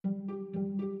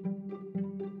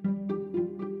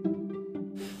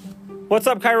What's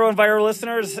up, Cairo and Viral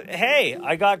listeners? Hey,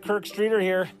 I got Kirk Streeter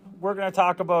here. We're going to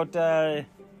talk about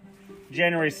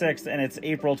January 6th, and it's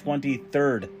April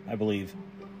 23rd, I believe,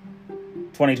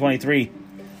 2023.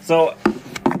 So,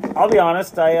 I'll be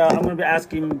honest, I'm going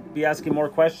to be asking more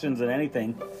questions than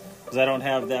anything, because I don't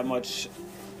have that much.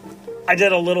 I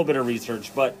did a little bit of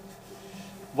research, but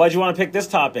why'd you want to pick this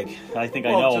topic? I think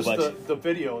I know, but the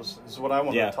videos is what I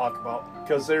want to talk about,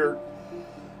 because they're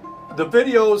the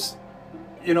videos.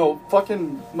 You know,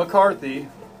 fucking McCarthy.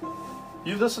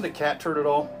 You listen to Cat Turd at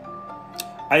all?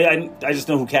 I just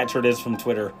know who Cat Turd is from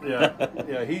Twitter.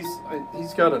 Yeah. He's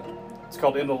got it's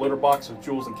called In the Litter Box with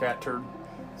Jules and Cat Turd.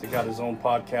 He's got his own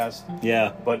podcast.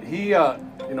 Yeah. But he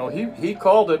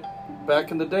called it back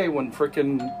in the day when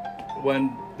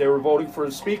they were voting for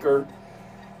a speaker.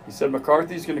 He said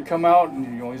McCarthy's going to come out and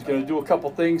he's going to do a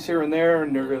couple things here and there,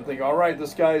 and they're going to think, all right,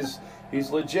 this he's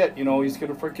legit.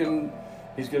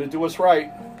 He's going to do us right.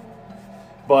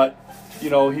 But, he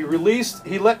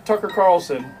let Tucker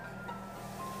Carlson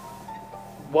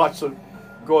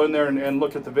go in there and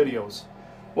look at the videos.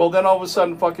 Well, then all of a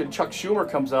sudden fucking Chuck Schumer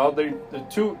comes out. The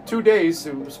two days,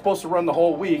 it was supposed to run the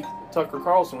whole week. Tucker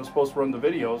Carlson was supposed to run the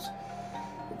videos.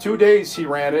 2 days he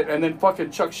ran it, and then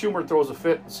fucking Chuck Schumer throws a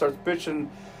fit and starts bitching,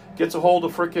 gets a hold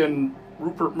of freaking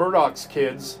Rupert Murdoch's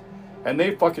kids, and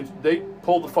they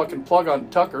pulled the fucking plug on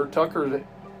Tucker. Tucker,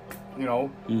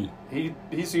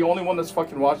 he's the only one that's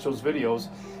fucking watched those videos.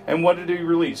 And what did he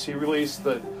release? He released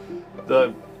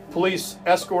the police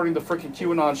escorting the freaking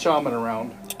QAnon shaman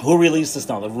around. Who released this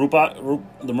now? The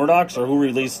Murdochs, or who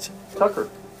released? Tucker.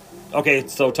 Okay,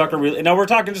 so Tucker. Now we're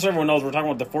talking, just so everyone knows, we're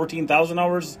talking about the 14,000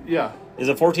 hours. Yeah. Is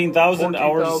it 14,000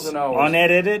 hours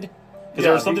unedited? Because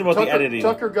there was something about the editing.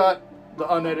 Tucker got the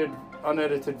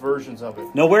unedited versions of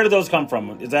it. No, where did those come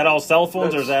from? Is that all cell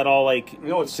phones, or is that all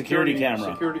it's security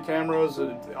camera? Security cameras,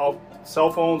 all cell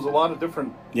phones, a lot of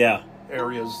different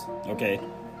areas. Okay.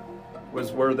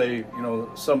 Was where they,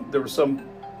 there was some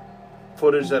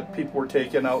footage that people were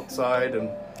taking outside,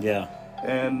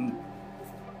 and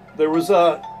there was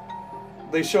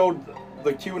they showed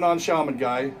the QAnon shaman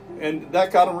guy, and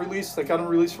that got him released. They got him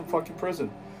released from fucking prison.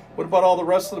 What about all the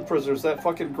rest of the prisoners? That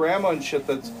fucking grandma and shit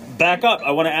that's... Back up.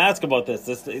 I want to ask about this.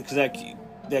 Because that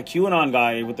QAnon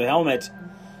guy with the helmet,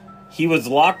 he was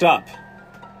locked up.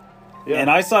 Yeah. And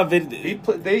I saw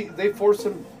they forced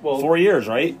him... Well, 4 years,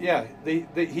 right? Yeah.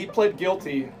 He pled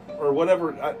guilty, or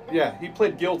whatever. He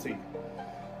pled guilty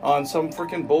on some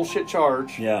freaking bullshit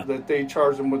charge. Yeah. That they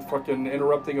charged him with fucking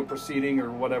interrupting a proceeding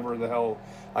or whatever the hell.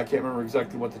 I can't remember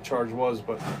exactly what the charge was,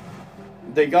 but...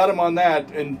 They got him on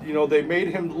that, and they made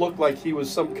him look like he was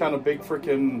some kind of big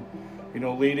freaking,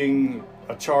 leading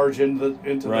a charge into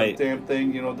the damn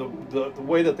thing. The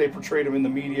way that they portrayed him in the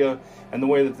media, and the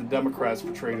way that the Democrats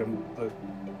portrayed him, the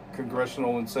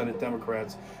congressional and Senate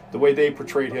Democrats, the way they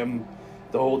portrayed him,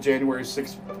 the whole January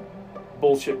 6th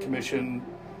bullshit commission,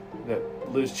 that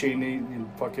Liz Cheney and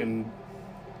fucking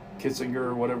Kissinger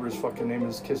or whatever his fucking name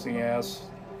is, kissing ass,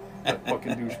 that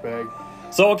fucking douchebag.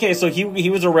 So he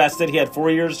was arrested. He had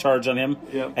 4 years charge on him.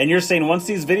 Yeah. And you're saying once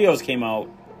these videos came out,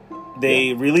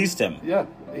 they released him. Yeah.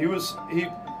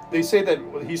 They say that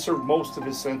he served most of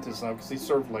his sentence now, because he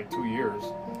served like 2 years.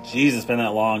 Jeez, it's been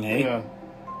that long, hey? Yeah.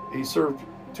 He served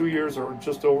 2 years, or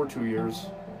just over 2 years.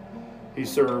 He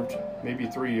served maybe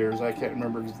 3 years. I can't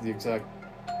remember the exact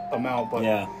amount, but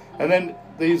and then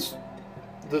the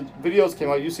videos came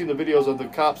out. You see the videos of the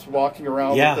cops walking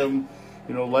around with him.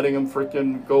 Letting him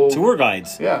freaking go... Tour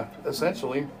guides. Yeah,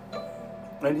 essentially.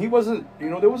 And he wasn't,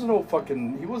 there was no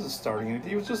fucking... He wasn't starting anything.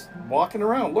 He was just walking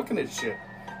around, looking at shit.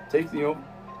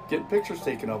 Getting pictures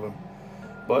taken of him.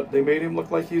 But they made him look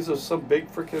like he's some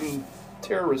big freaking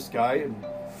terrorist guy. And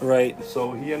right.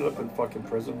 So he ended up in fucking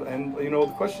prison. And,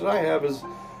 the question I have is,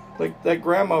 like, that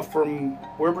grandma from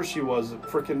wherever she was,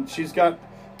 she's got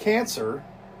cancer.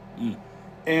 Mm.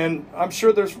 And I'm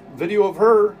sure there's video of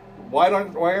her. Why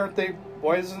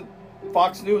isn't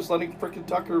Fox News letting frickin'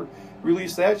 Tucker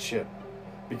release that shit?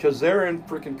 Because they're in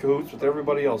frickin' cahoots with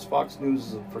everybody else. Fox News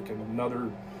is a frickin' another...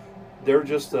 They're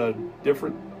just a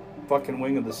different fucking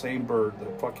wing of the same bird. The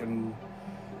fucking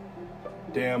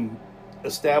damn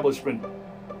establishment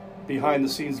behind the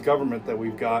scenes government that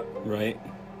we've got. Right.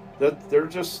 They're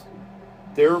just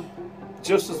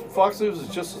as... Fox News is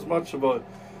just as much of a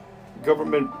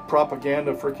government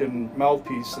propaganda freaking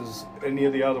mouthpiece as any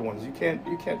of the other ones. You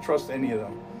can't trust any of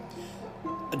them.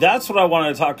 That's what I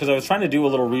wanted to talk, because I was trying to do a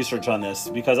little research on this,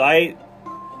 because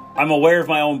I'm aware of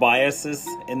my own biases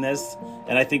in this,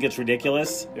 and I think it's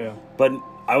ridiculous. Yeah. But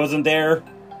I wasn't there,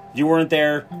 you weren't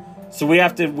there, so we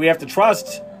have to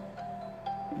trust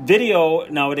video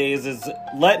nowadays is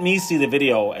let me see the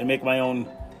video and make my own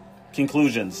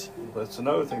conclusions. That's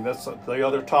another thing. That's the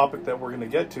other topic that we're going to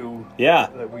get to. Yeah.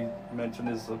 That we mentioned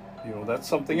is, that's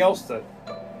something else that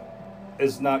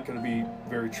is not going to be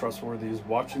very trustworthy, is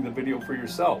watching the video for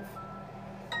yourself.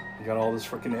 You got all this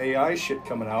freaking AI shit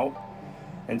coming out.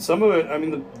 And some of it, I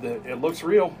mean, it looks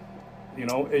real.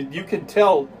 You can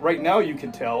tell, right now you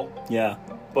can tell. Yeah.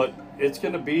 But it's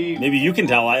going to be... Maybe you can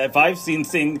tell. If I've seen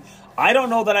things... I don't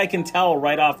know that I can tell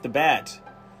right off the bat.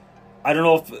 I don't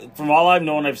know if, from all I've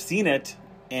known, I've seen it.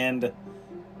 And,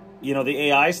 the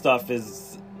AI stuff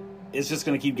is just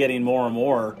going to keep getting more and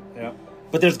more. Yeah.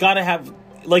 But there's got to have...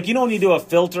 Like, when you do a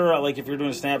filter, like if you're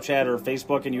doing Snapchat or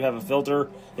Facebook and you have a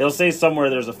filter, it'll say somewhere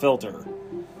there's a filter.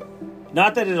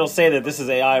 Not that it'll say that this is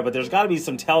AI, but there's got to be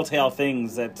some telltale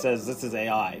things that says this is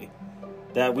AI.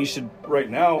 That we should... Right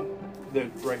now,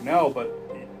 but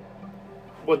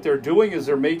what they're doing is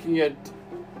they're making it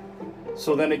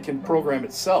so then it can program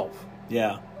itself.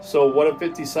 Yeah. So what if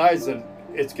it decides that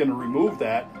it's going to remove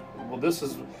that? Well, this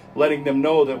is letting them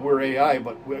know that we're AI,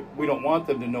 but we don't want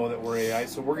them to know that we're AI,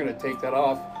 so we're going to take that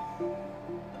off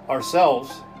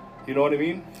ourselves. You know what I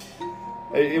mean?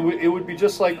 It would be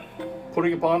just like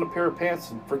putting on a pair of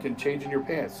pants and freaking changing your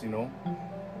pants,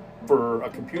 for a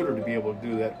computer to be able to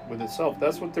do that with itself.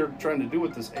 That's what they're trying to do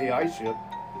with this AI shit.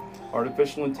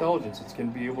 Artificial intelligence. It's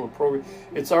going to be able to program.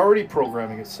 It's already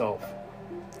programming itself.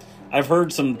 I've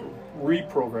heard some...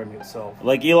 Reprogramming itself.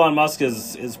 Like Elon Musk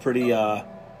is pretty...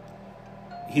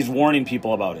 he's warning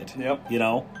people about it. Yep.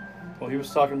 Well, he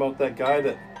was talking about that guy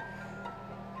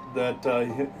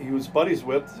that he was buddies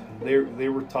with. They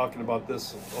were talking about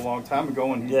this a long time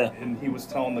ago, and he was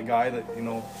telling the guy that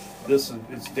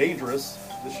it's dangerous.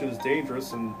 This shit is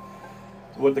dangerous, and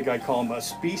what the guy called him, a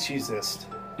speciesist.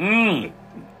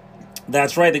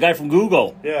 That's right, the guy from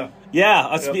Google. Yeah.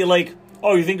 Yeah, like,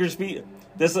 oh, you think you're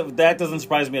that doesn't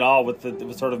surprise me at all with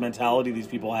the sort of mentality these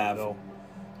people have. No.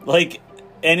 Like,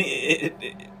 and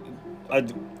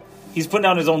he's putting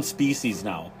down his own species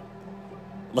now.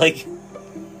 Like,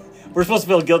 we're supposed to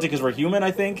feel guilty because we're human, I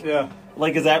think. Yeah.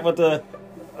 Like, is that what the...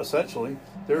 Essentially.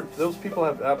 Those people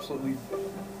have absolutely...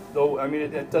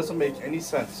 it doesn't make any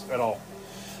sense at all.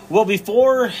 Well,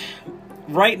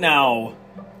 right now,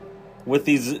 with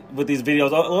these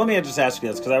videos... let me just ask you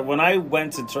this, because when I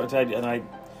went and I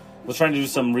was trying to do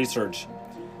some research,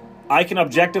 I can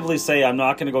objectively say I'm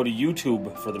not going to go to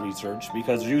YouTube for the research,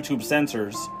 because YouTube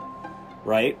censors,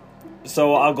 right?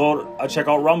 So I'll check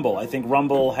out Rumble. I think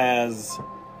Rumble has...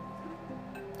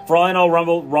 For all I know,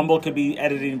 Rumble could be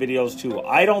editing videos too.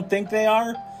 I don't think they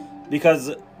are,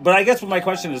 but I guess what my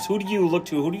question is, who do you look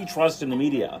to? Who do you trust in the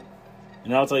media?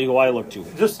 And I'll tell you who I look to.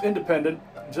 Just independent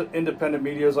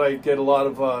medias. I get a lot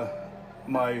of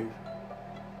my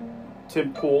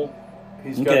Tim Pool.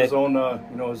 He's got his own,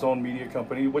 his own media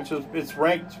company, which it's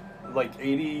ranked like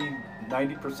 80,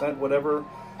 90%, whatever,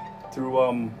 through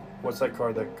what's that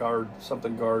card? That guard,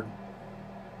 something guard.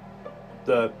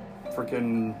 The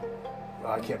freaking...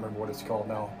 I can't remember what it's called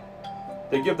now.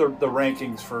 They give the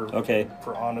rankings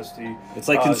for honesty. It's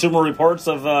like Consumer Reports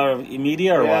of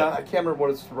media, or what? Yeah, I can't remember what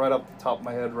it's right off the top of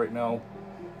my head right now.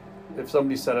 If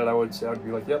somebody said it, I'd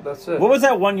be like, yep, that's it. What was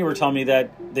that one you were telling me that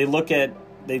they look at?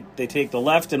 They take the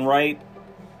left and right,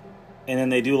 and then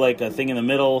they do like a thing in the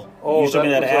middle. Oh, you showed me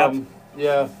that app.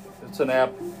 Yeah, it's an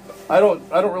app. I don't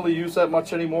really use that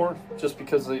much anymore, just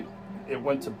because you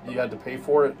had to pay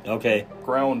for it. Okay.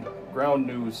 Ground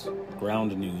News.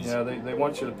 Ground News. Yeah, they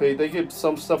want you to pay. They give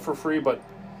some stuff for free, but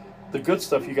the good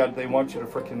stuff they want you to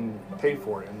freaking pay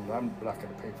for it, and I'm not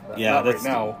going to pay for that. Yeah, not that's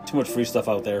right now. Too much free stuff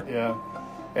out there. Yeah,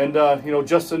 and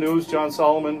Just the News, John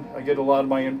Solomon. I get a lot of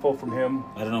my info from him.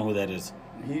 I don't know who that is.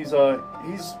 He's on.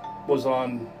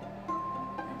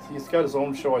 He's got his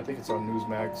own show. I think it's on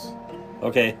Newsmax.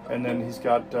 Okay. And then he's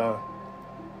got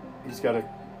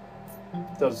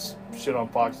does shit on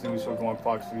Fox News. He'll go on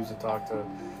Fox News to talk to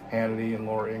Hannity and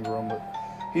Laura Ingraham. But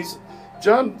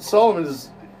John Solomon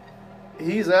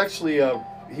he's actually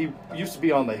he used to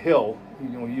be on The Hill. He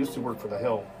used to work for The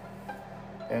Hill,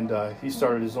 and he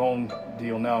started his own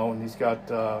deal now. And he's got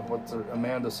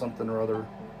Amanda something or other.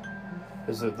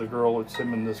 Is it the girl? It's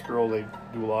him and this girl. They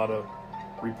do a lot of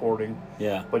reporting.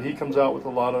 Yeah. But he comes out with a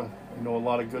lot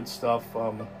of good stuff.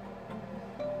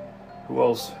 Who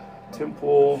else? Tim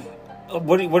Pool.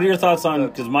 What are your thoughts on?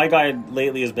 Because my guy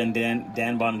lately has been Dan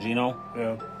Bongino.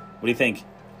 Yeah. What do you think?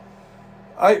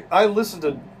 I listen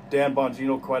to Dan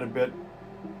Bongino quite a bit.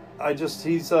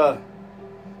 He's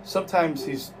sometimes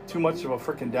he's too much of a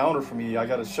freaking downer for me. I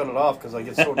got to shut it off because I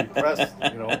get so depressed,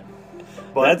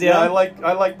 But I like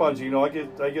Bongino.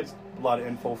 I get lot of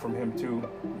info from him too.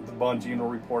 The Bongino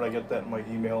report, I get that in my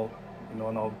email, you know,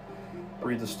 and I'll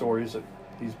read the stories that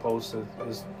he's posted.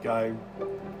 His guy,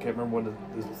 can't remember what it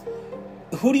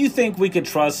is. Who do you think we could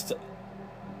trust?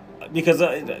 Because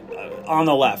on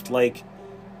the left, like,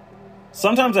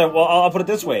 sometimes I'll put it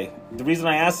this way. The reason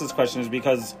I asked this question is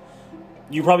because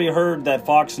you probably heard that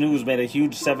Fox News made a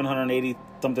huge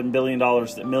 $780-something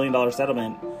million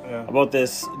settlement about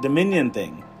this Dominion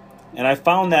thing. And I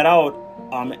found that out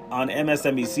on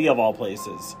MSNBC of all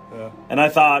places. Yeah. And I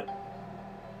thought,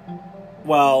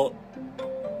 well,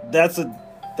 that's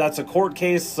a court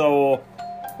case, so...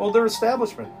 Well, they're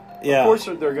establishment. Yeah. Of course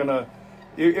they're going to...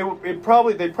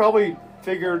 They probably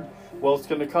figured, well, it's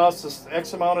going to cost us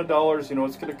X amount of dollars, you know,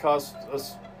 it's going to cost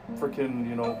us freaking,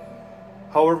 you know,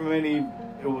 however many,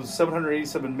 it was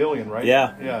 $787 million, right?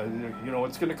 Yeah. Yeah, you know,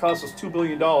 it's going to cost us $2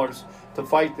 billion to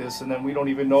fight this, and then we don't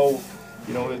even know,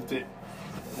 you know, if the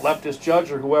leftist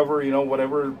judge or whoever, you know,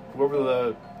 whoever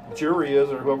the jury is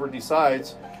or whoever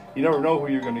decides, you never know who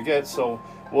you're going to get, so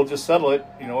we'll just settle it,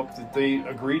 you know, if they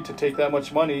agreed to take that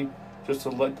much money just to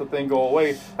let the thing go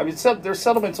away. I mean, there's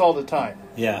settlements all the time.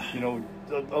 Yeah. You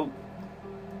know,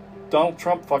 Donald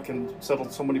Trump fucking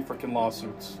settled so many freaking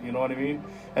lawsuits. You know what I mean?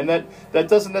 And that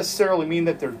doesn't necessarily mean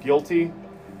that they're guilty.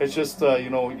 It's just, you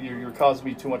know, you're causing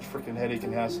me too much freaking headache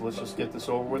and hassle. Let's just get this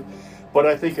over with. But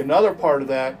I think another part of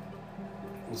that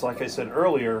was, like I said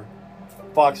earlier,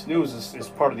 Fox News is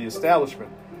part of the establishment.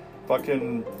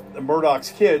 Fucking the Murdoch's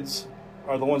kids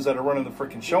are the ones that are running the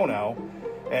freaking show now.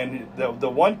 And the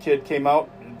one kid came out,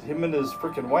 him and his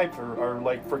freaking wife are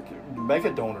like freaking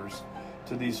mega donors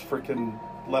to these freaking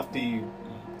lefty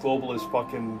globalist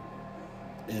fucking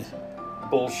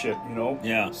bullshit, you know?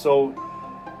 Yeah. So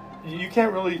you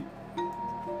can't really...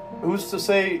 Who's to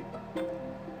say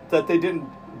that they didn't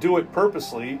do it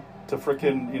purposely to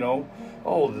freaking, you know,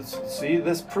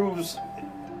 this proves...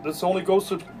 This only goes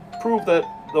to prove that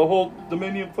the whole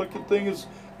Dominion fucking thing is,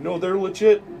 you know, they're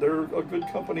legit, they're a good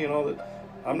company and all that.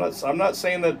 I'm not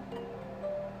saying that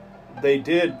they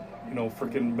did, you know,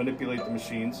 freaking manipulate the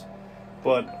machines,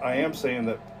 but I am saying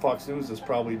that Fox News is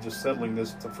probably just settling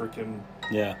this to freaking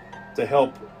to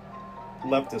help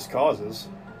leftist causes.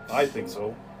 I think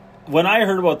so. When I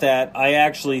heard about that, I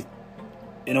actually,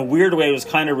 in a weird way, was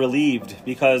kind of relieved,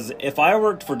 because if I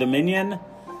worked for Dominion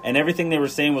and everything they were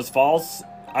saying was false,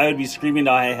 I would be screaming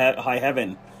to high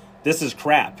heaven, this is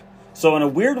crap. So in a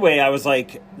weird way, I was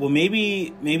like, well,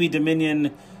 maybe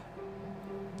Dominion...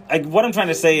 what I'm trying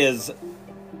to say is,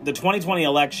 the 2020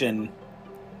 election,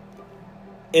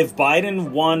 if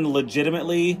Biden won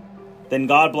legitimately, then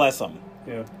God bless him.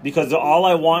 Yeah. Because all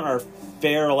I want are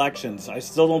fair elections. I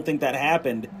still don't think that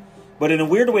happened. But in a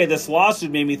weird way, this lawsuit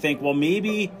made me think, well,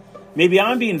 maybe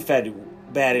I'm being fed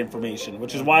bad information,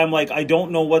 which is why I'm like, I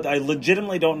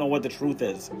legitimately don't know what the truth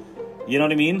is. You know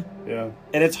what I mean? Yeah.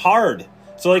 And it's hard.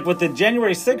 So, like, with the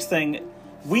January 6th thing,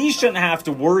 we shouldn't have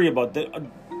to worry about that.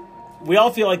 We all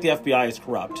feel like the FBI is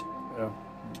corrupt. Yeah.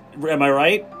 Am I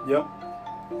right? Yep.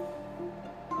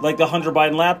 Like the Hunter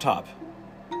Biden laptop.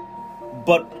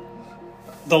 But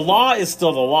the law is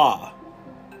still the law.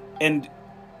 And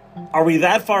are we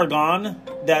that far gone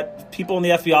that people in the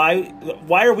FBI,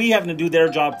 why are we having to do their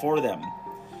job for them?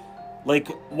 Like,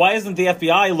 why isn't the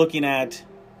FBI looking at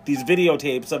these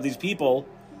videotapes of these people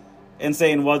and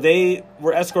saying, well, they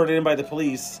were escorted in by the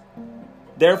police,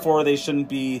 therefore they shouldn't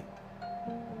be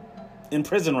in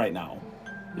prison right now?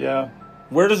 Yeah.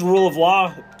 Where does rule of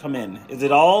law come in? Is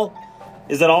it also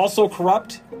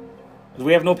corrupt? Do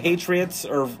we have no patriots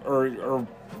or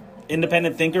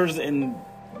independent thinkers in...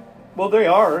 Well, they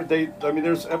are.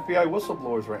 There's FBI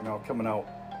whistleblowers right now coming out.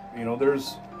 You know,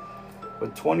 there's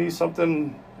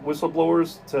 20-something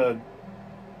whistleblowers to...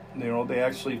 You know, they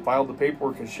actually filed the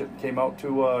paperwork and shit came out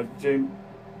to Jim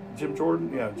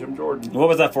Jordan. Yeah, Jim Jordan. What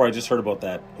was that for? I just heard about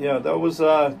that. Yeah, that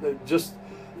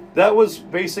was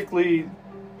basically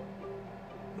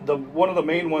one of the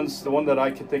main ones. The one that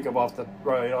I could think of off the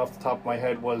top of my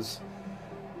head was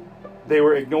they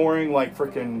were ignoring like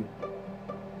freaking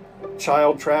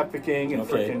child trafficking and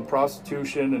freaking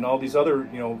prostitution and all these other,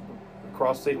 you know,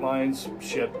 cross state lines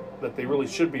shit that they really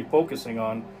should be focusing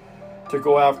on, to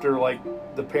go after like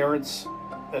the parents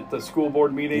at the school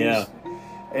board meetings. Yeah.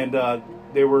 And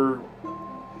they were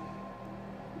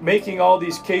making all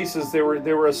these cases. They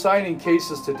were assigning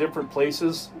cases to different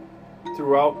places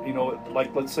throughout, you know,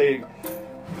 like let's say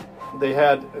they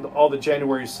had all the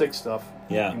January 6th stuff.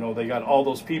 Yeah. You know, they got all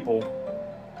those people,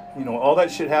 you know, all that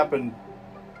shit happened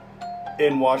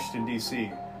in Washington,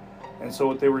 D.C. And so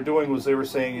what they were doing was they were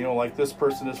saying, you know, like this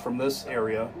person is from this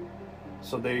area.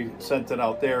 So they sent it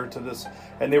out there to this.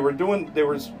 And they were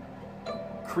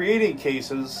creating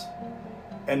cases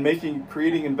and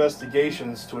creating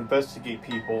investigations to investigate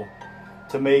people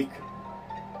to make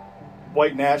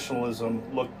white nationalism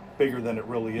look bigger than it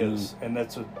really is. And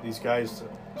that's what these guys,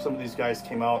 some of these guys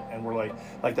came out and were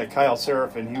like that Kyle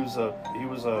Seraphin. He was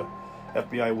a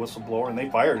FBI whistleblower, and they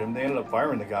fired him. They ended up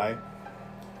firing the guy.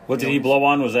 What did he blow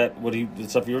on? Was that the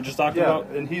stuff you were just talking about?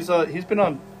 Yeah, and he's been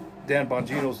on Dan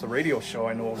Bongino's The Radio Show.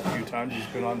 I know a few times. He's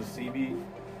been on the CB.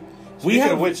 Speaking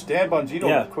of which, Dan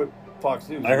Bongino quit Fox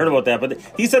News. I heard about that, but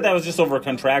he said that was just over a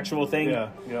contractual thing. Yeah.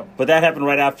 But that happened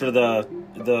right after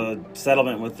the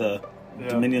settlement with the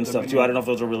Dominion stuff too. I don't know if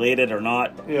those are related or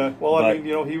not. Yeah. Well, I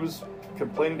mean, he was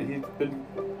complaining.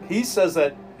 He says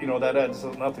that that has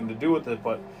nothing to do with it,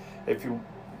 but if you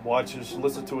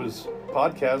listen to his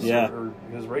podcast or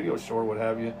his radio show or what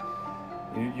have you,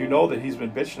 you know that he's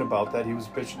been bitching about that. He was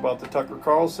bitching about the Tucker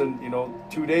Carlson.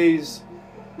 2 days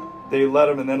they let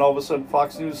him, and then all of a sudden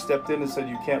Fox News stepped in and said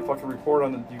you can't report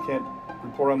on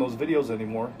those videos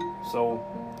anymore. So,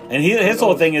 and his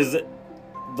whole thing is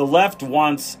the left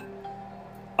wants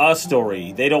a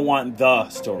story. They don't want the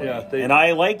story. Yeah, and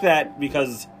I like that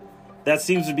because that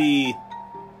seems to be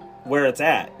where it's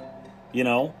at.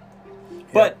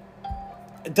 But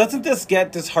doesn't this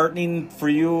get disheartening for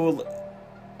you?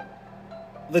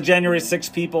 The January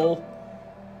 6th people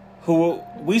who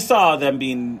we saw them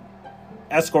being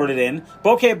escorted in.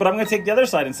 But I'm going to take the other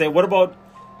side and say, what about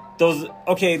those?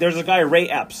 Okay, there's a guy, Ray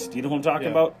Epps. Do you know who I'm talking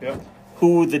about? Yeah.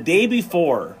 Who the day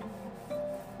before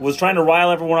was trying to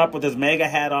rile everyone up with his MAGA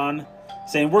hat on,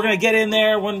 saying, we're going to get in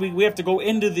there when we have to go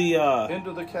into the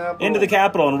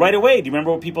Capitol. And right away, do you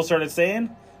remember what people started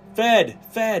saying? Fed.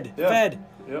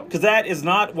 Because that is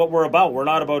not what we're about. We're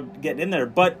not about getting in there.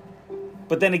 But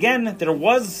then again, there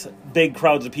was big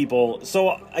crowds of people.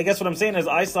 So I guess what I'm saying is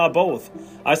I saw both.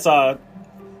 I saw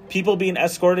people being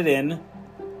escorted in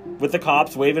with the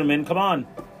cops, waving them in, come on.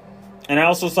 And I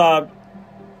also saw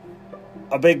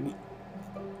a big,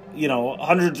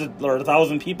 hundreds or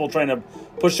 1,000 people trying to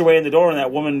push away in the door and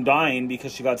that woman dying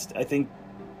because she got, I think,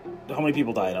 how many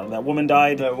people died? That woman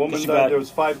died? That woman died. There was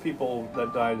 5 people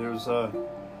that died. There was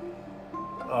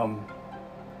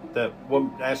that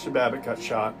woman, Ashley Babbitt, got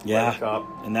shot by a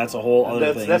cop. And that's a whole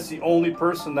other thing. That's the only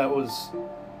person that was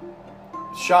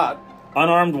shot.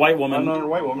 Unarmed white woman.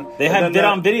 They had it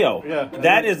on video. Yeah.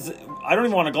 That is, I don't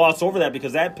even want to gloss over that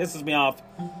because that pisses me off.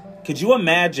 Could you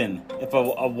imagine if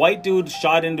a white dude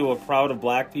shot into a crowd of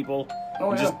black people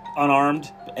just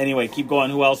unarmed? Anyway, keep going.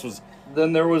 Who else was?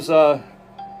 Then there was a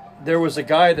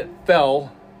guy that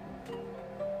fell.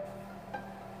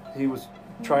 He was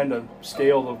trying to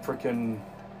scale the frickin'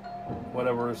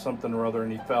 whatever, something or other,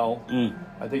 and he fell.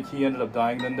 I think he ended up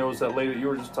dying. Then there was that lady that you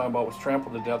were just talking about was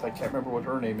trampled to death. I can't remember what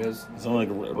her name is. It's only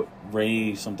like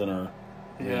Ray something or...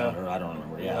 Yeah. Or I don't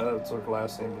remember. Yeah, that's her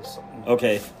last name is something.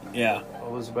 Okay, yeah.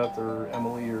 Elizabeth or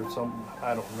Emily or something.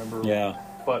 I don't remember. Yeah.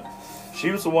 But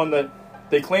she was the one that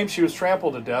they claimed she was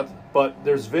trampled to death, but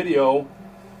there's video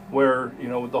where,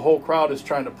 the whole crowd is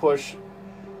trying to push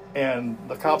and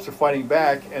the cops are fighting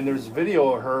back, and there's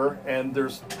video of her, and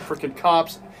there's freaking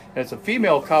cops, and it's a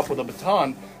female cop with a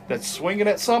baton that's swinging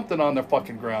at something on the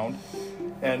fucking ground,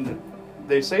 and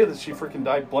they say that she freaking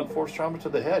died blunt force trauma to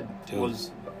the head. Dude.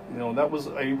 Was, that was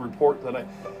a report that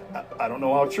I don't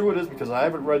know how true it is because I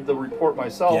haven't read the report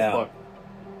myself, but,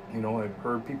 I've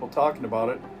heard people talking about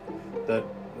it, that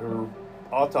her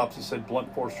autopsy said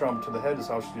blunt force trauma to the head is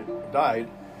how she died.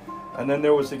 And then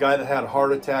there was the guy that had a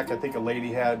heart attack. I think a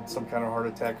lady had some kind of heart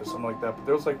attack or something like that. But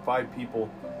there was like 5 people.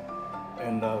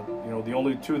 And, the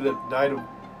only 2 that died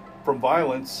from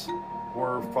violence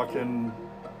were fucking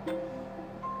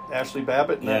Ashley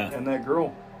Babbitt and that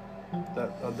girl.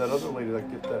 That other lady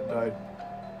that died.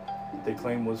 They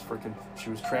claim was she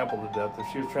was trampled to death. If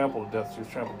she was trampled to death, she was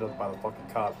trampled to death by the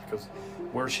fucking cops. Because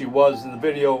where she was in the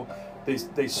video,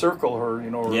 they circle her,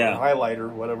 or highlight her,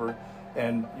 whatever.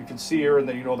 And you can see her, and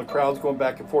then the crowd's going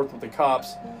back and forth with the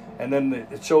cops, and then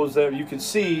it shows that you can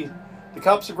see the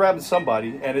cops are grabbing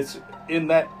somebody, and it's in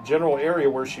that general area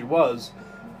where she was,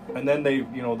 and then the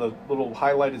little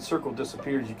highlighted circle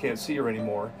disappears. You can't see her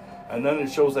anymore, and then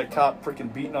it shows that cop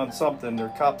freaking beating on something.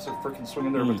 Their cops are freaking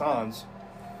swinging their batons,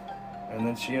 and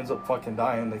then she ends up fucking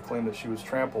dying. They claim that she was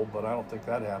trampled, but I don't think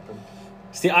that happened.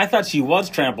 See, I thought she was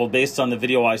trampled based on the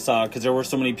video I saw because there were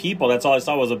so many people. That's all I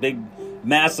saw was a big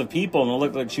mass of people, and it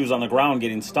looked like she was on the ground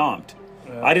getting stomped.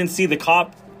 Yeah. I didn't see the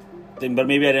cop thing, but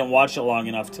maybe I didn't watch it long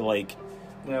enough to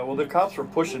Yeah, well, the cops were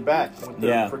pushing back with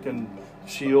their freaking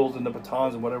shields and the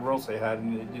batons and whatever else they had,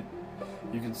 and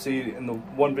you can see in the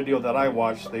one video that I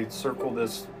watched, they circled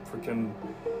this freaking.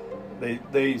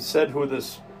 They said who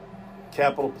this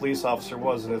Capitol police officer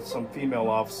was, and it's some female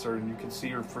officer, and you can see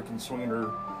her freaking swinging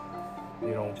her,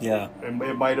 you know. Yeah. And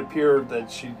it might appear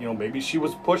that she, you know, maybe she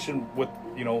was pushing with,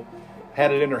 you know,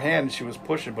 had it in her hand and she was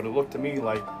pushing, but it looked to me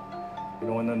like, you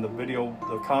know, and then the video,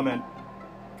 the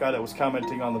guy that was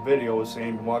commenting on the video was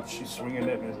saying, watch, she's swinging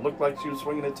it, and it looked like she was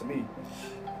swinging it to me.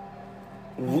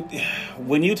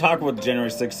 When you talk about the January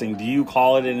 6th thing, do you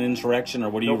call it an insurrection, or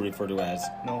what do you refer to as?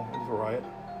 No, it was a riot.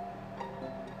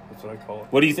 That's what I call it.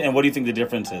 What do you and what do you think the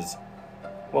difference is?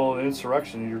 Well, an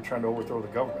insurrection, you're trying to overthrow the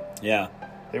government. Yeah.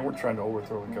 They weren't trying to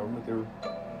overthrow the government. They were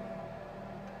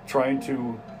trying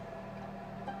to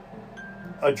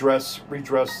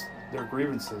redress their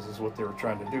grievances is what they were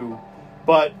trying to do.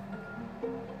 But,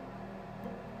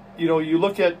 you know, you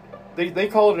look at, they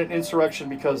call it an insurrection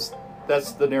because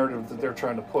that's the narrative that they're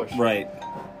trying to push. Right.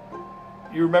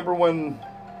 You remember when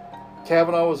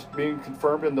Kavanaugh was being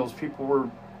confirmed and those people were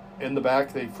in the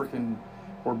back, they freaking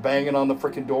were banging on the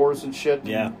freaking doors and shit,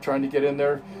 and trying to get in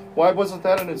there? Why wasn't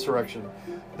that an insurrection?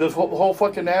 The whole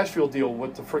fucking Nashville deal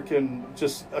with the freaking,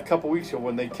 just a couple weeks ago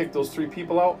when they kicked those 3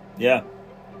 people out. Yeah.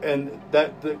 And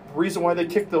that the reason why they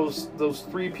kicked those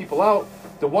 3 people out,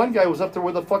 the one guy was up there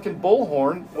with a fucking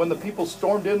bullhorn when the people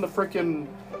stormed in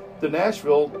the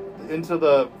Nashville into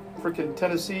the freaking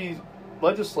Tennessee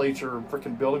legislature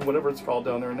freaking building, whatever it's called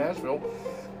down there in Nashville.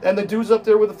 And the dude's up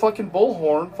there with a fucking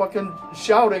bullhorn, fucking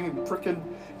shouting and freaking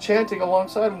chanting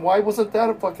alongside him. Why wasn't that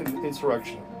a fucking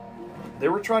insurrection? They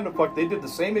were trying to they did the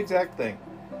same exact thing.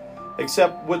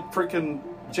 Except with freaking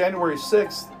January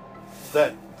 6th,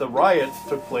 that the riot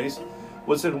took place,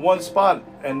 was in one spot,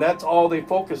 and that's all they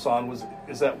focus on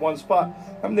is that one spot.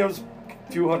 I mean, there was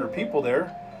a few hundred people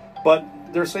there, but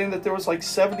they're saying that there was like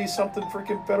 70-something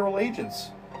freaking federal agents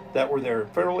that were there,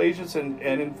 federal agents and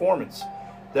informants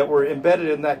that were embedded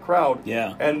in that crowd.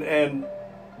 Yeah. And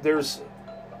there's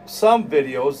some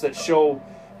videos that show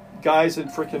guys in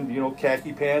freaking, you know,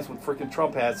 khaki pants with freaking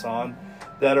Trump hats on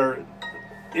that are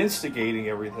instigating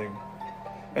everything.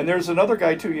 And there's another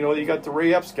guy too, you know, you got the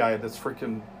Ray Epps guy that's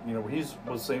freaking, you know,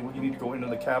 was saying, well, you need to go into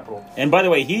the Capitol. And by the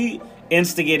way, he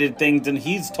instigated things, and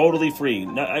he's totally free.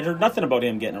 No, I heard nothing about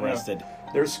him getting arrested.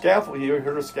 Yeah. There's scaffold. You ever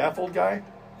heard of scaffold guy?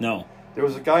 No. There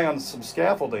was a guy on some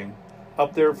scaffolding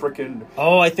up there freaking...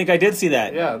 Oh, I think I did see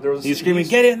that. Yeah, there was... He's screaming,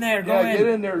 get in there, go in. Yeah, get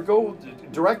in there, go,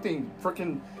 directing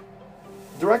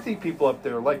people up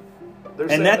there, like...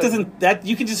 And that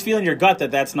you can just feel in your gut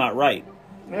that that's not right.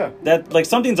 Yeah. That, like,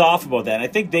 something's off about that. And I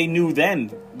think they knew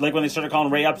then, like, when they started calling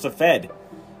Ray Epps a Fed.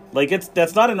 Like,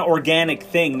 that's not an organic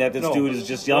thing that this dude is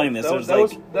just yelling this.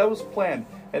 That was planned.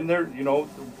 And they're, you know,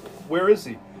 where is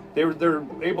he? They're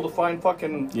able to find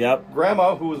fucking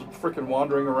grandma who was freaking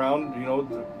wandering around, you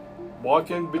know,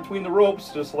 walking between the ropes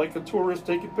just like a tourist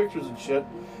taking pictures and shit.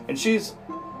 And she's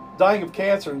dying of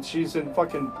cancer, and she's in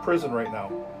fucking prison right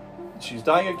now. She's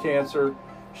dying of cancer.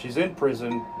 She's in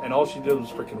prison, and all she did was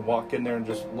freaking walk in there and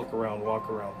just look around, walk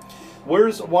around.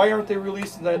 Why aren't they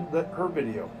releasing that her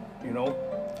video? You know.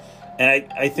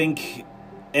 And I think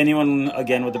anyone,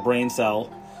 again, with a brain cell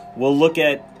will look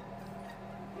at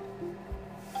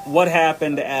what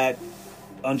happened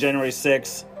on January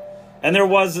 6th. And there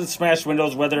was smashed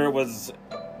windows, whether it was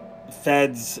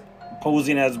feds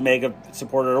posing as MAGA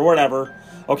supporter or whatever.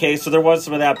 Okay, so there was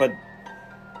some of that, but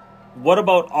what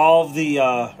about all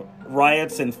the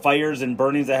riots and fires and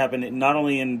burnings that happened not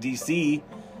only in D.C.,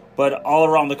 but all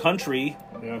around the country?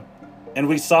 Yeah. And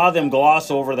we saw them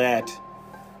gloss over that.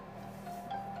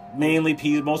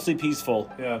 Mostly peaceful.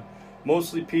 Yeah.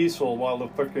 Mostly peaceful, while the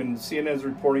fucking CNN's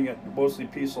reporting it mostly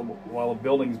peaceful while a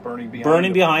building's burning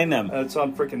behind them. It's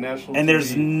on freaking national And TV.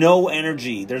 There's no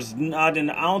energy. There's not an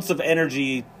ounce of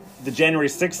energy, the January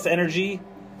 6th energy,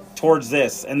 towards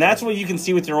this. And that's what you can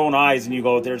see with your own eyes, and you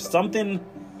go, there's something...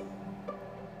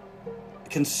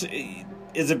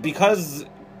 Is it because...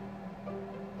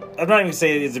 I'm not even going to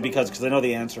say is it because I know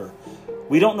the answer.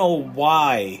 We don't know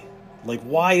why. Like,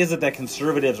 why is it that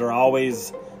conservatives are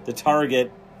always the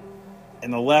target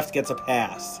and the left gets a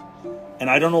pass? And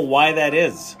I don't know why that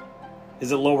is.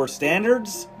 Is it lower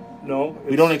standards? No.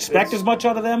 We don't expect as much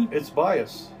out of them? It's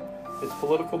bias. It's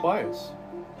political bias.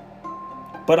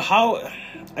 But how...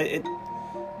 That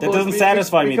doesn't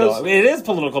satisfy me, though. It is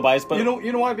political bias, but...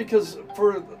 You know why? Because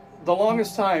for the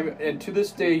longest time, and to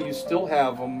this day, you still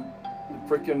have them,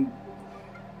 freaking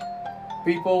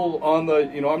people on the...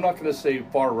 You know, I'm not going to say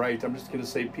far right. I'm just going to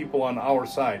say people on our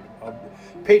side.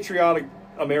 Patriotic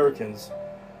Americans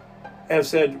have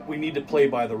said we need to play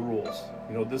by the rules.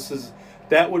 You know,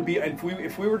 that would be...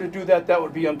 If we were to do that, that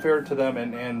would be unfair to them,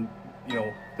 and you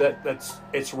know,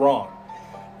 it's wrong.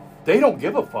 They don't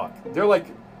give a fuck. They're like,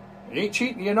 You ain't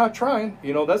cheating, you're not trying.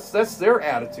 You know, that's their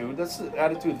attitude. That's the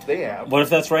attitude that they have. What if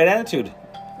that's the right attitude?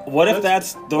 What if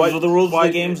those are the rules of the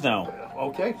games now?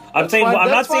 Okay. I'm saying I'm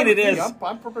not saying it is.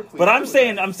 I'm perfectly. But I'm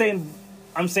saying,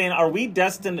 are we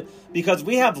destined, because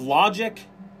we have logic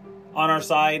on our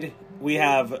side, we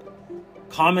have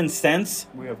common sense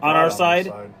on our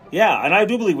side. Yeah, and I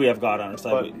do believe we have God on our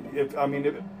side.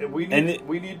 But we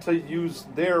need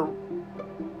to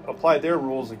apply their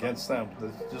rules against them.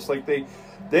 Just like they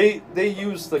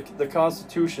use the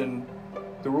Constitution,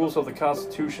 the rules of the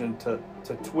Constitution to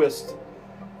twist.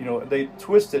 You know, they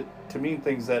twist it to mean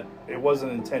things that it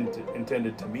wasn't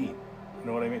intended to mean. You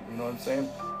know what I mean? You know what I'm saying?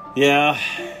 Yeah,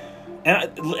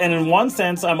 and in one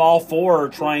sense, I'm all for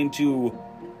trying to,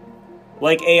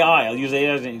 like AI. I'll use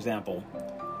AI as an example.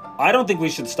 I don't think we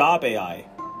should stop AI,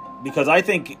 because I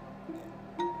think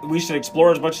we should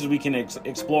explore as much as we can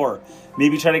explore.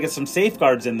 Maybe try to get some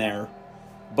safeguards in there,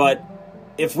 but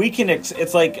if we can,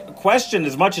 it's like question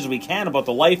as much as we can about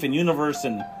the life and universe,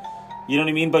 and you know what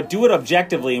I mean. But do it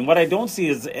objectively. And what I don't see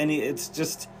is it's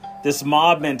just this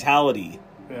mob mentality.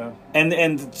 Yeah.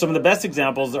 And some of the best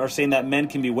examples are saying that men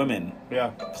can be women. Yeah.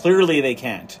 Clearly they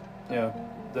can't. Yeah.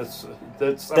 That's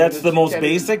the most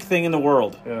basic thing in the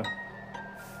world. Yeah.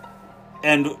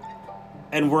 And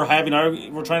we're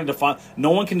trying to define.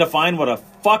 No one can define what a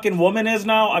fucking woman is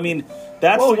now. I mean,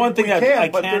 that's the one thing that I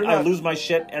can't. I lose my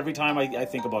shit every time I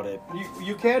think about it.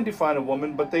 You can define a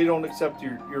woman, but they don't accept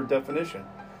your definition.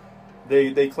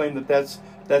 They claim that's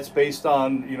based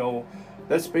on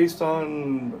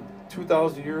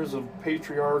 2,000 years of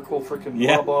patriarchal freaking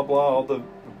blah blah blah, all the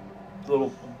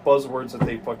little buzzwords that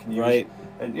they fucking use. Right.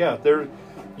 And yeah,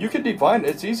 you can define.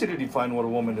 It's easy to define what a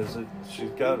woman is. A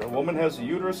woman has a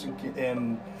uterus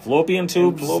and fallopian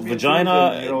tubes,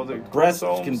 vagina, and, breast,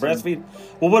 can breastfeed.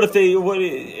 Well, what if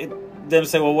then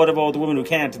say, well, what about the women who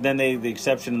can't? And then the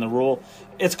exception in the rule.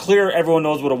 It's clear everyone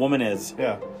knows what a woman is.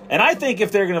 Yeah. And I think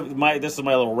if they're gonna, this is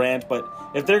my little rant, but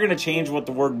if they're gonna change what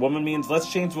the word woman means, let's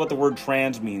change what the word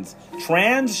trans means.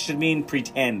 Trans should mean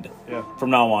pretend. Yeah.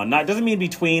 From now on, it doesn't mean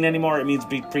between anymore. It means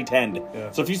pretend.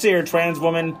 Yeah. So if you say you're a trans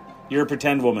woman, you're a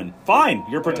pretend woman. Fine,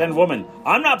 you're a pretend woman.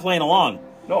 I'm not playing along.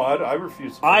 No, I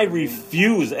refuse. I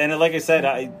refuse, and like I said,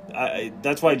 I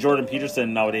that's why Jordan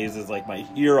Peterson nowadays is like my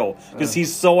hero, because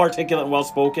he's so articulate and well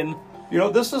spoken. You know,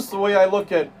 this is the way I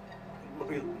look at,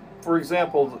 for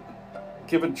example,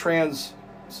 given trans.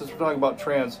 Since we're talking about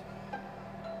trans,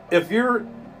 if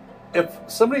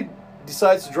somebody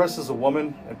decides to dress as a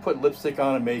woman and put lipstick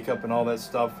on and makeup and all that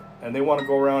stuff, and they want to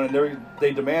go around and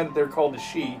they demand that they're called a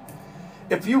she.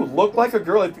 If you look like a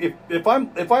girl, if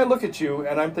I look at you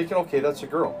and I'm thinking, okay, that's a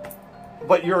girl,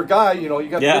 but you're a guy, you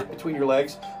got dirt between your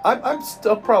legs, I'm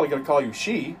still probably going to call you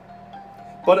she.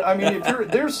 But I mean,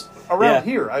 there's around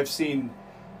here, I've seen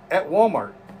at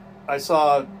Walmart, I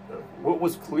saw what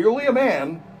was clearly a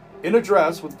man in a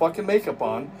dress with fucking makeup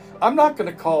on. I'm not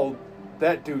going to call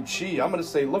that dude she. I'm going to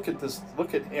say, look at this,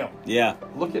 look at him. Yeah,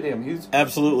 look at him. He's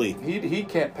absolutely he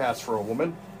can't pass for a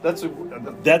woman. That's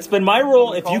been my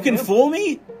rule. If you can fool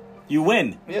me, you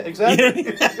win. Yeah, exactly.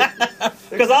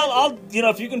 Because I'll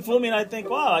if you can fool me and I think,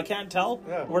 wow, I can't tell,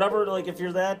 whatever. Like if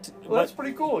you're that, that's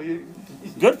pretty cool.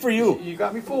 Good for you. You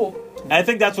got me fooled. And I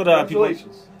think that's what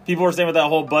people were saying with that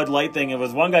whole Bud Light thing. It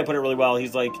was one guy put it really well.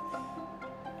 He's like,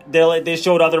 they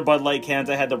showed other Bud Light cans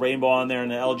that had the rainbow on there and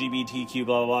the LGBTQ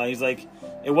blah blah blah. He's like,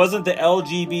 it wasn't the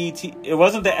LGBTQ, it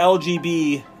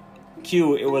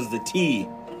was the T.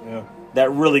 Yeah. That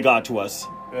really got to us.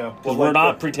 Yeah, because we're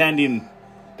not pretending.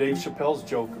 Dave Chappelle's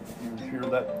joke. You hear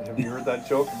that? Have you heard that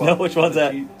joke? About no, which one's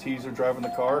that? T's are driving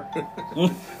the car.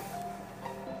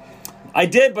 I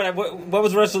did, but what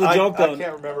was the rest of the joke though? I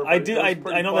can't remember. I do.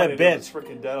 I know that bit. It's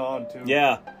freaking dead on too.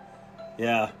 Yeah.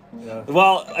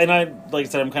 Well, and like I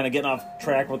said, I'm kind of getting off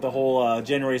track with the whole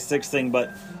January 6th thing,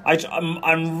 but I'm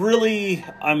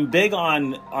big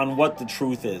on what the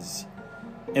truth is,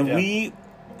 and we.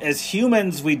 As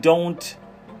humans, we don't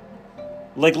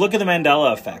look at the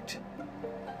Mandela effect.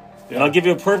 Yeah. And I'll give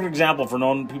you a perfect example for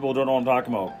people who don't know what I'm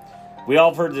talking about. We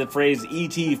all have heard the phrase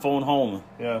 "ET phone home."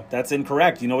 Yeah, that's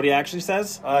incorrect. You know what he actually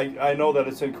says? I know that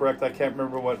it's incorrect. I can't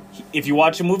remember what. If you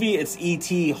watch a movie, it's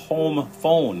ET home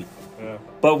phone. Yeah.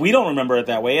 But we don't remember it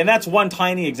that way, and that's one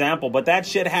tiny example. But that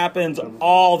shit happens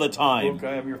all the time. Luke,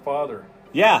 I am your father.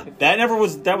 Yeah, that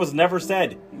was never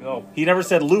said. No. He never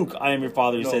said, Luke, I am your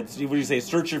father. He said, what do you say,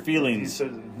 search your feelings. He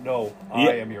said, no,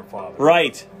 I am your father.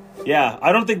 Right. Yeah.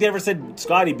 I don't think they ever said,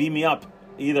 Scotty, beam me up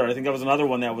either. I think that was another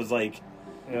one that was like,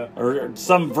 or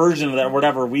some version of that, or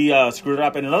whatever. We screwed it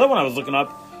up. And another one I was looking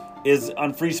up is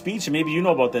on free speech, and maybe you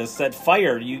know about this, that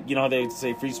fire, you know how they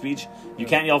say free speech? You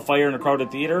can't yell fire in a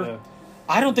crowded theater? Yeah.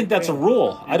 I don't think that's a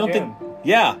rule. I don't think.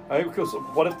 Yeah. Because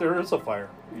what if there is a fire?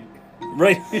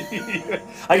 Right.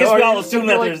 I guess we all assume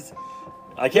that there's.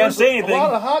 I can't say anything. A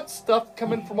lot of hot stuff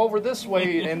coming from over this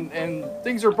way, and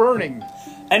things are burning.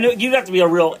 And you'd have to be a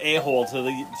real a-hole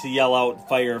to yell out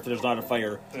fire if there's not a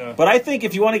fire. Yeah. But I think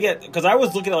if you want to get... Because I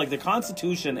was looking at, like, the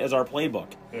Constitution as our playbook.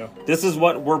 Yeah. This is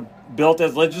what we're built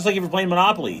as. Just like if you're playing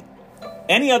Monopoly.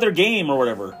 Any other game or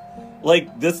whatever.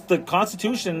 Like, the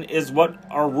Constitution is what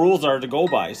our rules are to go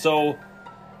by. So,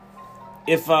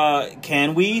 if...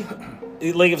 can we...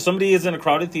 Like, if somebody is in a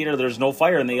crowded theater, there's no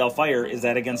fire, and they yell fire, is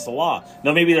that against the law?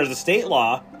 Now, maybe there's a state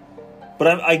law...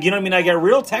 But you know what I mean? I get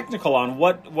real technical on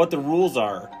what the rules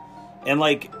are, and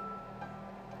like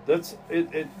that's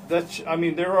it. That's I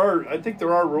mean I think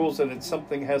there are rules, and it's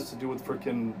something has to do with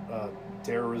freaking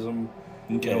terrorism,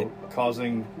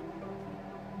 causing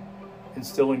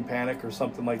instilling panic or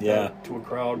something like that to a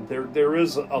crowd. There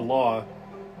is a law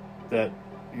that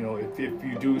if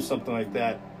you do something like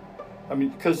that, I mean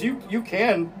because you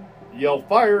can yell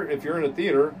fire if you're in a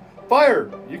theater.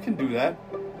 Fire, you can do that.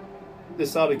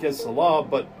 It's not against the law,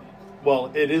 but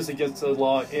it is against the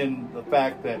law in the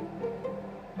fact that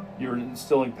you're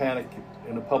instilling panic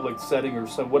in a public setting or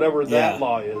whatever that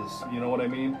law is. You know what I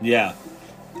mean? Yeah.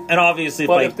 And obviously,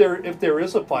 but if there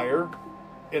is a fire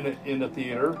in a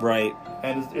theater, right,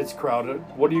 and it's crowded,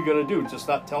 what are you going to do? Just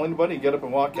not tell anybody? Get up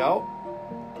and walk out?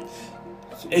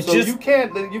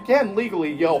 You can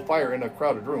legally yell fire in a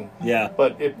crowded room. Yeah.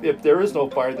 But if there is no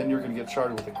fire, then you're going to get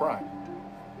charged with a crime.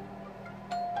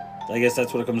 I guess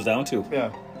that's what it comes down to.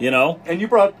 Yeah. And you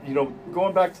brought,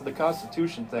 going back to the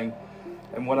Constitution thing,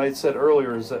 and what I said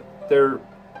earlier is that they're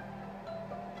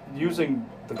using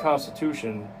the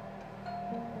Constitution,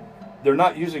 they're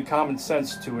not using common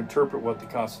sense to interpret what the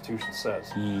Constitution says.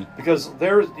 Because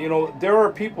there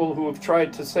are people who have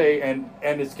tried to say, and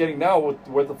it's getting now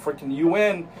where the freaking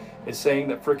UN is saying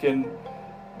that freaking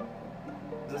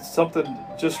something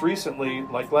just recently,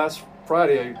 like last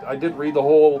Friday, I did read the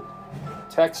whole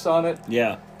text on it.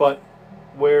 Yeah. But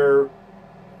where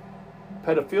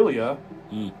pedophilia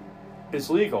is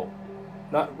legal.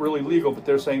 Not really legal, but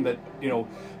they're saying that,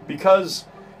 because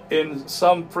in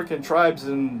some freaking tribes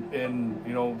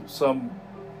in some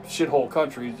shithole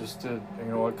country, just to,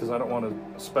 because I don't want to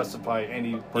specify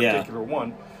any particular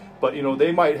one, but,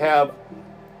 they might have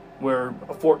where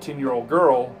a 14-year-old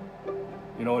girl,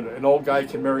 an old guy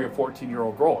can marry a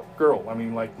 14-year-old girl. I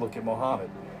mean, like, look at Muhammad.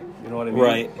 You know what I mean?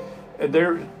 Right. And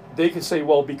they can say,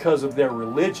 well, because of their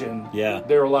religion,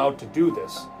 they're allowed to do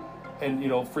this. And,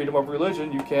 freedom of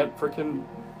religion, you can't freaking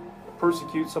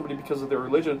persecute somebody because of their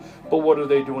religion. But what are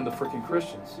they doing to freaking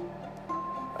Christians?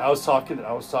 I was talking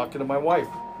to my wife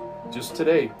just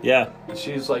today. Yeah. And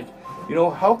she's like,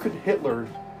 how could he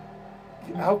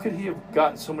have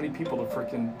gotten so many people to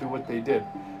freaking do what they did?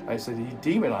 I said, he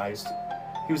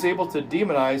was able to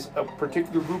demonize a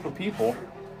particular group of people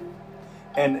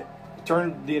and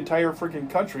turn the entire freaking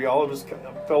country, all of his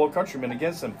fellow countrymen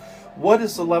against him. What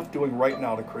is the left doing right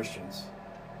now to Christians?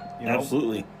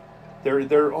 Absolutely. They're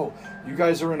you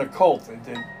guys are in a cult, and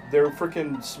they're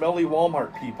freaking smelly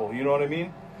Walmart people. You know what I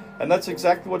mean? And that's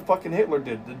exactly what fucking Hitler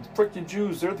did. The freaking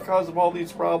Jews, they're the cause of all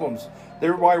these problems.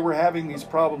 They're why we're having these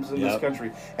problems in this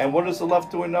country. And what is the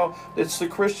left doing now? It's the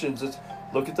Christians.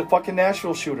 Look at the fucking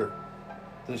Nashville shooter.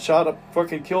 That shot up,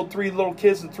 fucking killed 3 little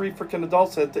kids and 3 freaking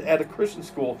adults at a Christian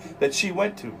school that she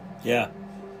went to. Yeah.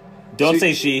 Don't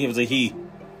say she, it was a he.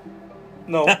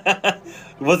 No.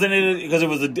 Wasn't it because it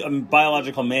was a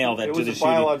biological male that did the shooting? It was a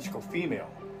biological female.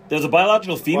 There was a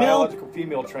biological female? Biological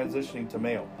female transitioning to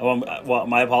male. Oh, well,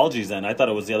 my apologies then. I thought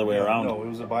it was the other way around. No, it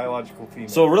was a biological female.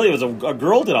 So really it was a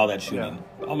girl did all that shooting.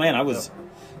 Yeah. Oh man, I was... Yeah.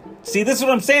 See, this is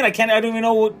what I'm saying. I don't even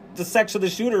know what the sex of the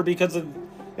shooter because of...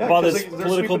 Yeah, because they're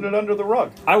sweeping it under the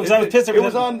rug. I was pissed. It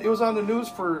was on the news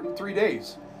for 3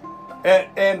 days.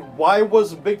 And why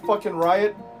was a big fucking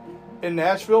riot in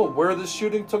Nashville where this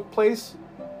shooting took place?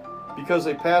 Because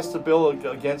they passed a bill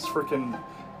against freaking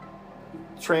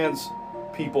trans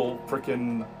people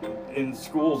freaking in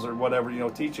schools or whatever,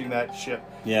 teaching that shit.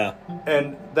 Yeah.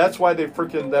 And that's why they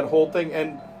freaking, that whole thing.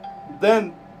 And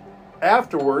then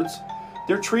afterwards...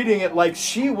 They're treating it like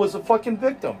she was a fucking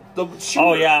victim. The shooter.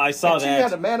 Oh yeah, I saw that. She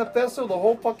had a manifesto, the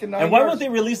whole fucking 9 And why won't they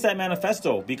release that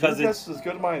manifesto? Because it's as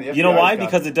good as mine. You know why?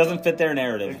 Because it doesn't fit their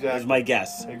narrative. Exactly. Is my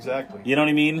guess. Exactly. You know what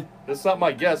I mean? It's not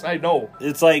my guess. I know.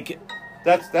 It's like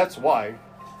that's why.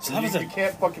 So you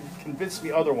can't fucking convince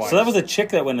me otherwise. So that was a chick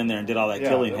that went in there and did all that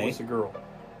killing. It was a girl.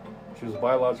 She was a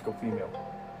biological female.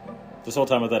 This whole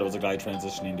time I thought it was a guy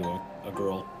transitioning to a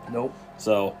girl. Nope.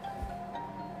 So,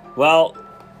 well.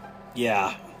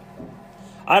 Yeah.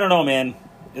 I don't know, man.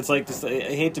 It's like this. I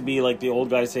hate to be like the old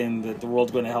guy saying that the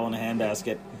world's going to hell in a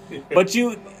handbasket, but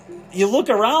you look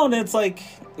around and it's like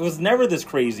it was never this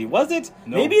crazy, was it?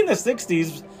 No. Maybe in the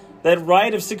 '60s, that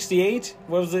riot of '68.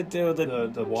 What was it?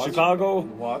 The Watts, Chicago,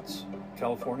 Watts,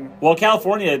 California. Well,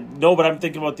 California, no, but I'm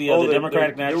thinking about the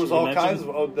Democratic there National was all Convention.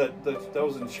 kinds of that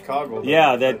was in Chicago.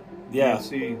 Yeah, yeah.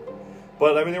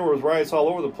 But I mean, there was riots all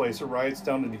over the place. There were riots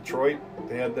down in Detroit.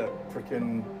 They had that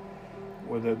freaking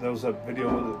there was that video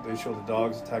that they showed the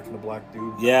dogs attacking the black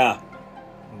dude. Yeah,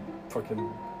 and fucking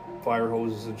fire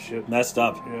hoses and shit. Messed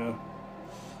up. Yeah.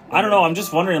 I don't know. I'm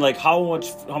just wondering, like, how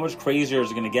much crazier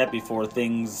is it going to get before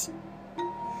things?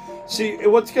 See,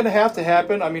 what's going to have to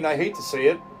happen? I mean, I hate to say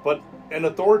it, but an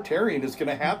authoritarian is going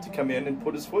to have to come in and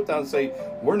put his foot down and say,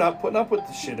 "We're not putting up with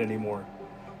this shit anymore.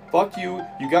 Fuck you.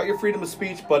 You got your freedom of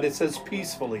speech, but it says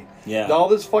peacefully. Yeah. All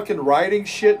this fucking rioting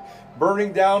shit,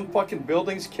 burning down fucking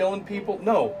buildings, killing people.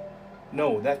 No,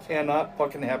 that cannot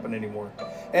fucking happen anymore.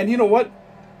 And you know what?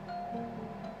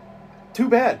 Too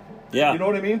bad. Yeah. You know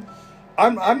what I mean?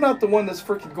 I'm not the one that's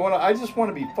freaking going on. I just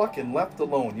want to be fucking left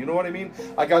alone. You know what I mean?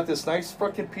 I got this nice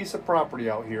fucking piece of property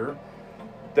out here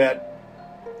that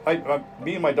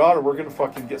me and my daughter, we're going to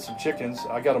fucking get some chickens.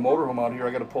 I got a motorhome out here. I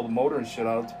got to pull the motor and shit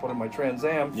out to put in my Trans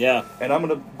Am. Yeah. And I'm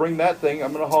going to bring that thing.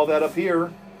 I'm going to haul that up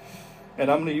here. And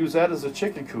I'm going to use that as a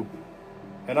chicken coop.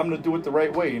 And I'm going to do it the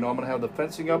right way. You know, I'm going to have the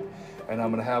fencing up. And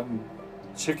I'm going to have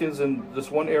chickens in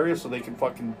this one area so they can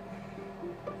fucking,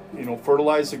 you know,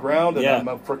 fertilize the ground. And I'm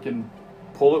going to freaking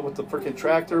pull it with the freaking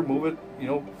tractor, move it, you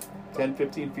know, 10,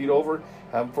 15 feet over,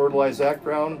 have them fertilize that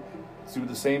ground. Do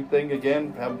the same thing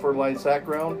again, have them fertilize that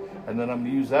ground, and then I'm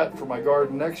going to use that for my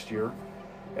garden next year.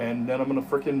 And then I'm going to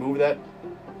freaking move that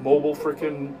mobile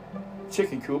freaking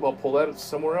chicken coop. I'll pull that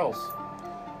somewhere else.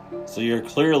 So you're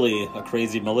clearly a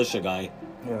crazy militia guy.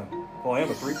 Yeah. Well, I am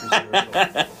a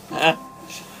 3%.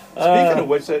 Speaking of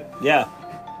which,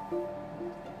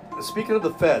 speaking of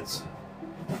the feds,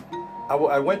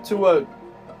 I went to a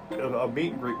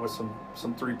meet and greet with some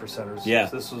 3%ers. Yeah.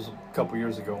 This was a couple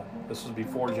years ago. This was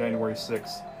before January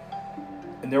 6th.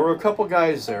 And there were a couple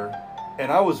guys there,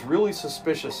 and I was really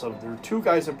suspicious of, there were two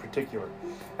guys in particular,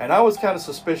 and I was kind of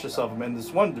suspicious of them. And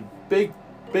this one big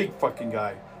fucking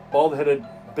guy, bald-headed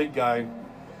big guy,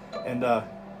 and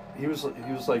he was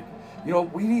like, you know,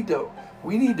 we need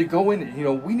to go in, you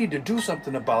know, we need to do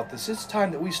something about this. It's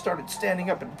time that we started standing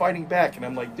up and fighting back. And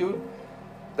I'm like, dude,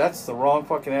 that's the wrong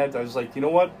fucking attitude. I was like, you know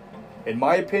what? In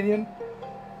my opinion,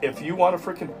 if you want to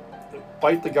freaking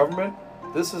fight the government,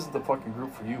 this isn't the fucking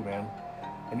group for you, man.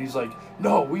 And he's like,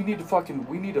 no, we need to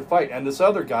fight. And this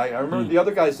other guy, I remember the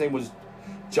other guy's name was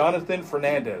Jonathan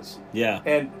Fernandez. Yeah.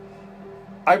 And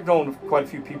I've known quite a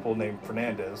few people named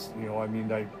Fernandez. You know, I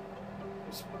mean, I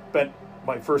spent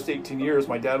my first 18 years,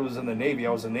 my dad was in the Navy.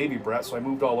 I was a Navy brat, so I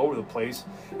moved all over the place.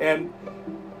 And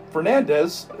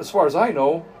Fernandez, as far as I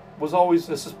know, was always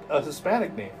a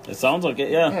Hispanic name. It sounds like it,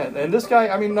 yeah. And this guy,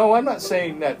 I mean, no, I'm not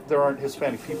saying that there aren't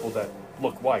Hispanic people that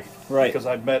look white. Right. Because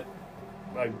I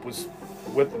was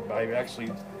with them. I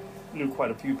actually knew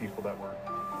quite a few people that were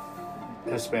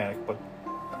Hispanic, but,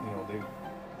 you know,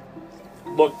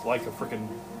 they looked like a freaking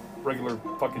regular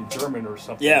fucking German or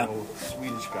something. Yeah. You know,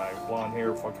 Swedish guy, blonde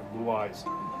hair, fucking blue eyes.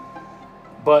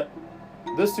 But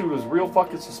this dude was real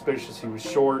fucking suspicious. He was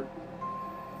short,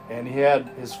 and he had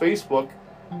his Facebook.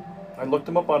 I looked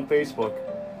him up on Facebook,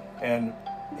 and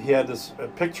he had this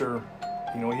picture.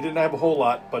 You know, he didn't have a whole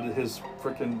lot, but his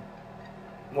freaking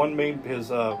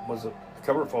was a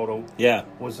cover photo. Yeah.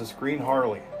 Was this green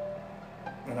Harley,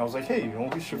 and I was like, hey, you know,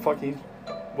 we should fucking.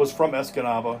 Was from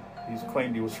Escanaba. He's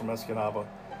claimed he was from Escanaba,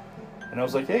 and I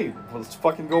was like, hey, let's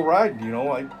fucking go ride. You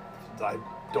know, I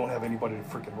don't have anybody to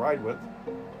freaking ride with.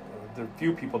 There are a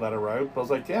few people that I ride with, but I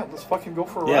was like, yeah, let's fucking go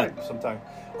for a ride sometime.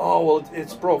 Oh, well,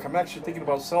 it's broke. I'm actually thinking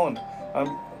about selling.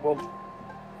 Well,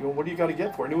 you know, what do you got to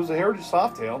get for it? And it was a Heritage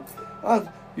Softail.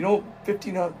 You know,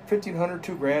 $1,500,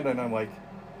 $2,000. And I'm like,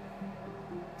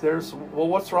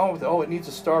 what's wrong with it? Oh, it needs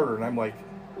a starter. And I'm like,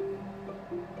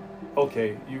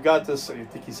 okay, you got this. I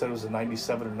think he said it was a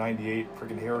 97 or 98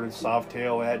 freaking Heritage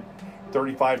Softail. It had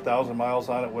 35,000 miles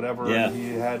on it, whatever. Yeah. And he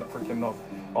had freaking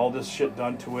all this shit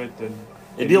done to it. And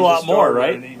it'd be a lot more,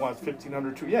 right? And he wants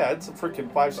 $1,500 too. Yeah, it's a freaking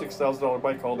 $5,000-$6,000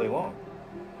 bike all day long.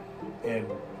 And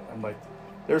I'm like,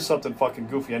 there's something fucking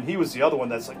goofy. And he was the other one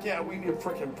that's like, yeah, we need to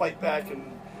freaking fight back, and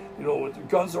you know,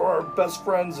 guns are our best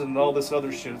friends and all this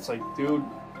other shit. It's like, dude,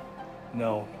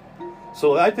 no.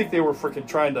 So I think they were freaking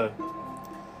trying to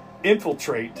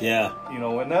infiltrate. Yeah. You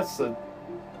know, and that's the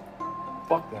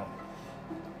fuck them.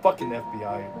 Fucking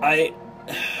FBI.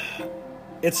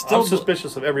 It's still I'm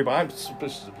suspicious of everybody. I'm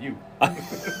suspicious of you. I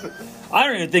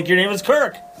don't even think your name is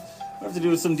Kirk. I have to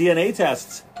do some DNA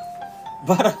tests.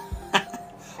 But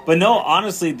but no,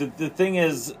 honestly, the thing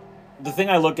is, the thing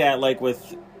I look at, like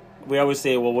with, we always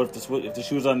say, well, what if the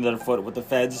shoe's on their foot with the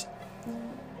feds?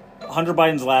 Hunter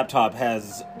Biden's laptop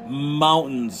has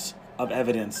mountains of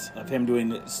evidence of him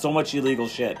doing so much illegal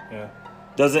shit. Yeah.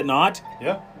 Does it not?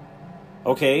 Yeah.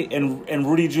 Okay, and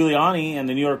Rudy Giuliani and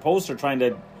the New York Post are trying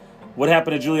to... What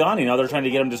happened to Giuliani? Now they're trying to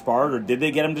get him disbarred, or did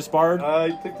they get him disbarred?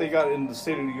 I think they got, in the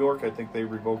state of New York, I think they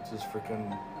revoked his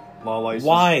freaking law license.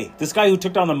 Why? This guy who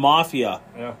took down the mafia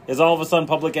is all of a sudden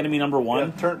public enemy number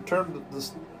one? Yeah, turned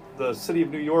the city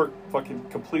of New York fucking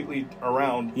completely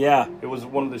around. Yeah. It was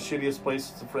one of the shittiest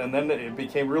places, and then it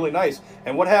became really nice.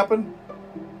 And what happened?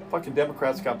 Fucking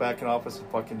Democrats got back in office and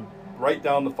fucking right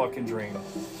down the fucking drain.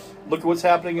 Look at what's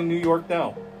happening in New York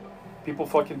now. People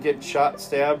fucking getting shot,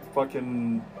 stabbed,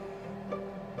 fucking...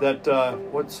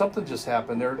 something just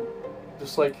happened there,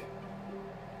 just like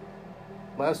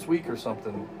last week or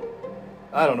something.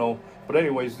 I don't know, but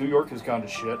anyways, New York has gone to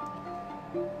shit.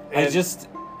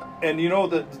 And you know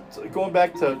that, going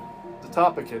back to the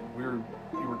topic you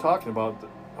were talking about,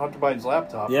 Hunter Biden's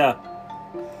laptop. Yeah.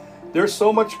 There's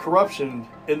so much corruption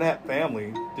in that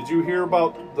family. Did you hear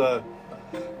about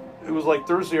it was like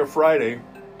Thursday or Friday,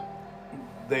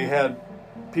 they had...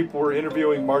 People were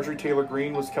interviewing, Marjorie Taylor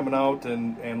Greene was coming out,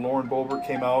 and Lauren Boebert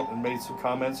came out and made some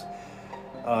comments.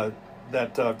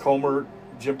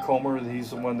 Jim Comer, he's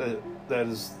the one that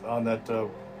is on that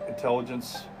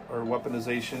intelligence or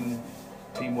weaponization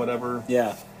team, whatever.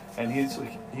 Yeah. And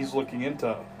he's looking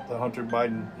into the Hunter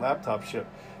Biden laptop shit.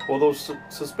 Well, those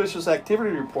suspicious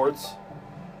activity reports,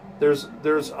 there's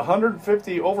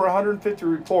over 150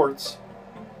 reports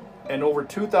and over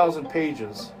 2,000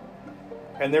 pages.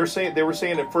 And they were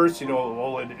saying at first, it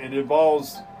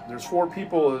involves, there's 4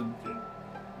 people,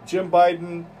 Jim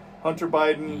Biden, Hunter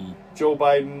Biden, Joe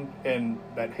Biden, and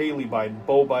that Haley Biden,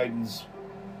 Beau Biden's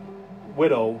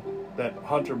widow that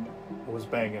Hunter was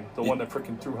banging, the one that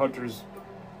freaking threw Hunter's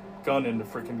gun in the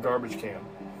freaking garbage can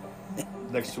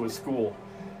next to his school.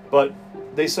 But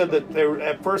they said that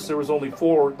at first there was only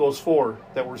those four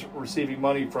that were receiving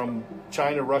money from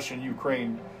China, Russia, and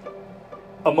Ukraine,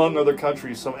 among other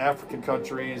countries, some African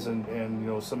countries and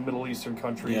some Middle Eastern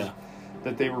countries,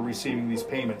 that they were receiving these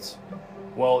payments.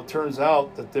 Well, it turns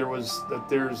out that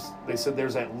they said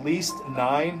there's at least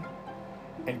 9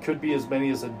 and could be as many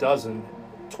as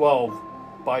 12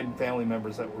 Biden family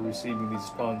members that were receiving these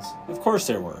funds. Of course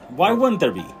there were. Why wouldn't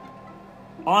there be?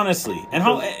 Honestly. And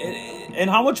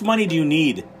how much money do you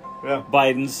need? Yeah.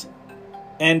 Biden's?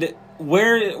 And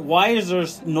why is there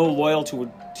no loyalty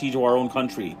to our own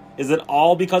country? Is it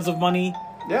all because of money?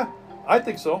 Yeah, I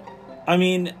think so. I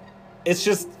mean, it's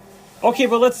just... Okay,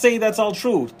 but let's say that's all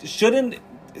true. Shouldn't...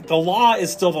 The law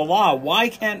is still the law. Why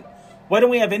don't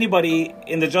we have anybody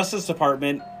in the Justice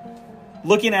Department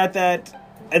looking at that?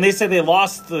 And they said they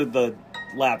lost the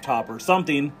laptop or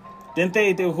something. Didn't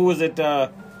they? Who was it?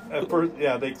 At first,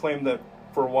 yeah, they claimed that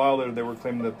for a while they were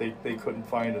claiming that they couldn't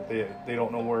find it. They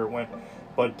don't know where it went.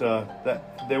 But that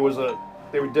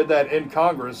they did that in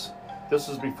Congress. This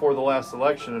was before the last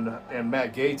election, and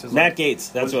Matt Gaetz is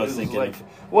that's what I was thinking. Like,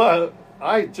 well,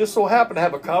 I just so happen to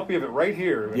have a copy of it right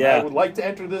here, and I would like to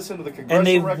enter this into the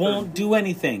congressional record. And they won't do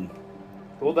anything.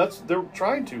 Well, they're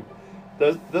trying to.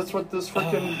 That's what this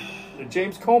freaking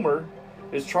James Comer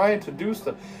is trying to do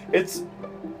stuff.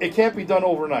 It can't be done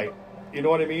overnight. You know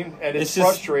what I mean? And it's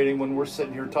frustrating when we're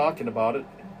sitting here talking about it.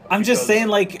 I'm just saying,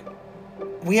 like,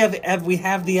 we have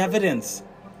the evidence.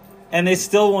 And they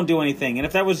still won't do anything. And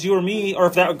if that was you or me, or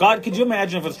if that... God, could you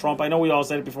imagine if it's Trump? I know we all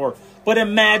said it before. But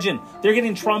imagine. They're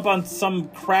getting Trump on some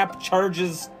crap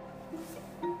charges.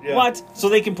 Yeah. What? So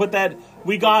they can put that...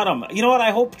 We got him. You know what?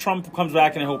 I hope Trump comes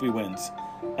back and I hope he wins.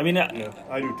 I mean... Yeah,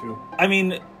 I do too. I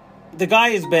mean, the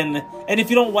guy has been... And if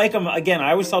you don't like him... Again,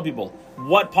 I always tell people,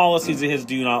 what policies of his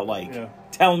do you not like? Yeah.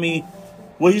 Tell me,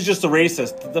 well, he's just a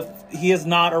racist. He is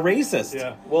not a racist.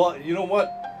 Yeah. Well, you know what?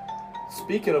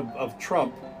 Speaking of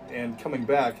Trump... and coming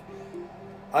back,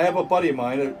 I have a buddy of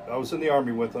mine. I was in the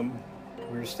Army with him.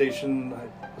 We were stationed.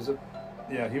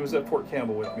 He was at Fort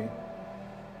Campbell with me.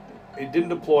 He didn't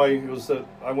deploy.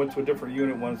 I went to a different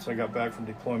unit once I got back from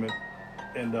deployment,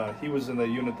 and he was in the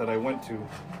unit that I went to.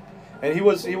 And he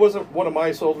wasn't one of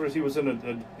my soldiers. He was in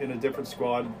a different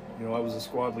squad. I was a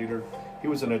squad leader. He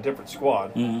was in a different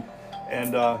squad. Mm-hmm.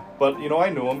 And but I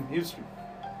knew him. He was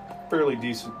fairly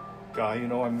decent guy,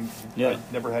 I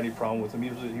never had any problem with him. He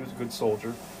was a good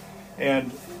soldier,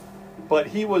 but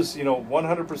he was 100%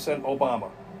 Obama.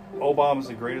 Obama's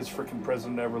the greatest freaking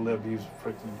president ever lived. He was a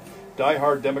freaking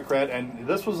diehard Democrat, and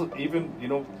this was even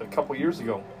a couple years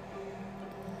ago.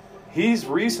 he's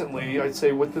recently, I'd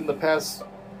say within the past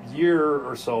year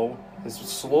or so, has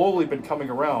slowly been coming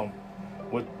around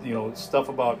with, stuff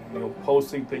about,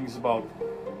 posting things about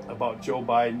Joe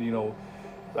Biden.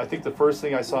 I think the first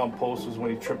thing I saw him post was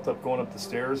when he tripped up going up the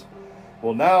stairs.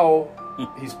 Well, now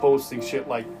he's posting shit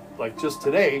like just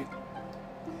today,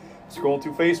 scrolling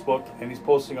through Facebook, and he's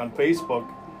posting on Facebook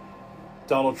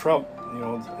Donald Trump.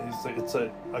 It's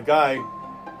a guy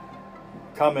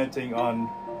commenting on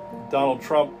Donald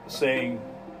Trump saying,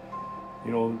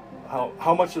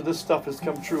 how much of this stuff has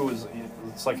come true is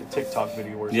it's like a TikTok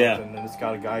video or something, and it's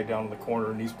got a guy down in the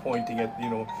corner and he's pointing at,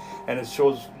 and it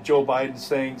shows Joe Biden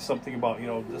saying something about,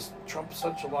 this Trump's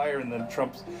such a liar, and then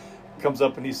Trump comes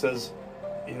up and he says,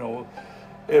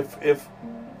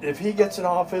 if he gets in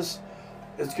office,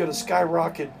 it's going to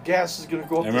skyrocket. Gas is going to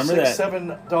go up to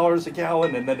 $7 a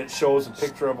gallon, and then it shows a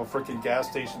picture of a freaking gas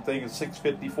station thing at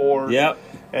 $6.54. Yep.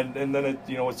 And then it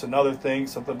it's another thing,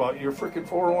 something about your freaking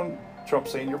 401. Trump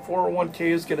saying your 401k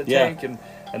is going to tank, and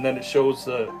then it shows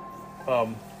the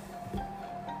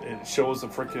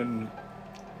freaking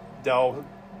Dow,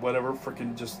 whatever,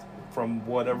 freaking just from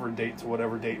whatever date to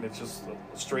whatever date, and it's just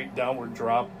a straight downward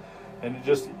drop, and it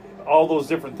just all those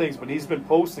different things. But he's been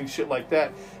posting shit like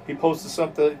that. He posted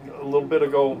something a little bit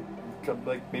ago,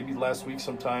 like maybe last week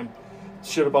sometime,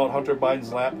 shit about Hunter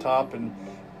Biden's laptop, and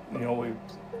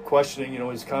questioning,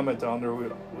 his comment down there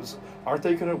was,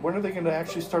 when are they gonna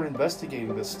actually start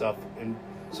investigating this stuff? And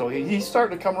so he's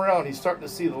starting to come around. He's starting to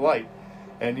see the light,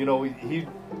 and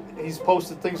he's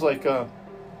posted things like, Donald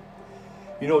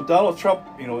Trump,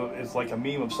 is like a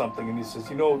meme of something, and he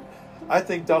says, I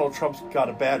think Donald Trump's got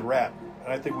a bad rap,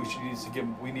 and I think we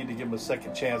need to give him a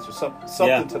second chance, or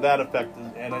something to that effect.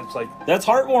 And it's like, that's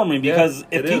heartwarming, because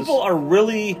if people are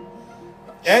really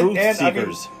truth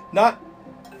seekers, I mean, not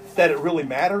that it really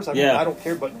matters. I mean, I don't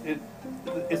care, but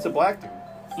it's a black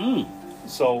dude.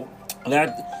 So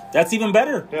that's even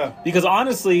better. Yeah. Because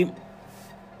honestly,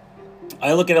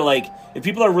 I look at it like, if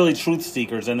people are really truth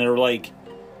seekers and they're like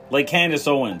Candace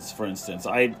Owens, for instance.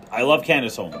 I love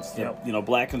Candace Owens,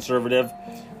 black conservative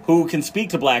who can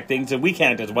speak to black things, and we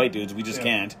can't as white dudes. We just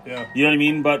can't. Yeah. You know what I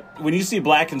mean? But when you see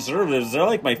black conservatives, they're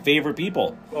like my favorite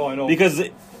people. Oh, I know. Because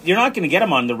you're not going to get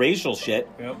them on the racial shit.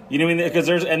 Yep. You know what I mean? Because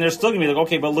they're still going to be like,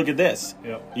 okay, but look at this.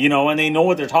 Yep. And they know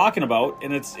what they're talking about,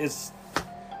 and it's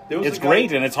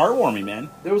great, and it's heartwarming, man.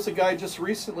 There was a guy just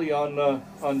recently on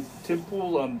Tim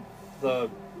Pool on the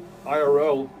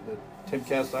IRL, the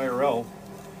Timcast IRL.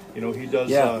 He does.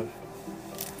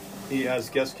 He has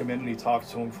guests come in and he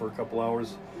talks to him for a couple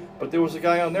hours. But there was a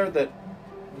guy on there that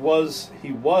was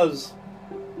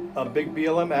a big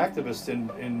BLM activist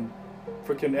in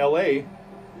freaking LA,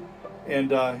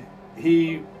 and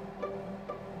he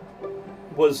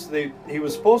was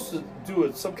supposed to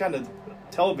do some kind of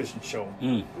television show,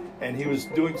 and he was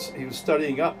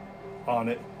studying up on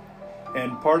it,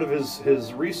 and part of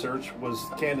his research was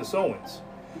Candace Owens,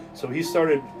 so he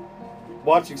started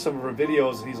watching some of her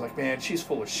videos, and he's like, man, she's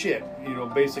full of shit,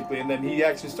 basically. And then he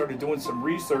actually started doing some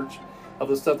research of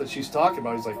the stuff that she's talking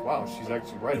about. He's like, wow, she's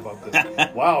actually right about this.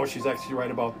 Wow, she's actually right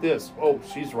about this. Oh,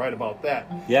 she's right about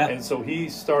that. Yeah. And so he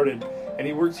started, and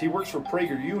he works for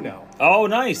PragerU now. Oh,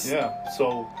 nice. Yeah.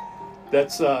 So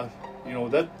that's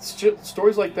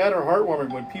stories like that are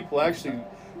heartwarming when people actually,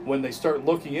 when they start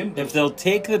looking into if they'll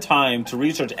take the time to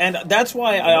research. And that's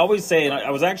why I always say, and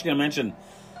I was actually going to mention,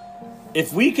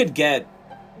 if we could get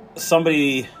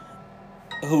somebody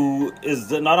who is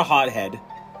not a hothead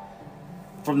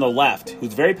from the left,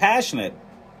 who's very passionate,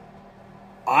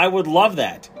 I would love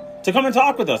that, to come and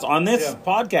talk with us on this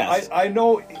podcast. I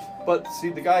know, but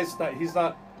see, the guy's he's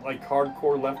not like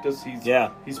hardcore leftist.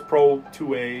 He's pro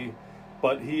 2A,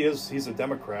 but he's a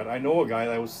Democrat. I know a guy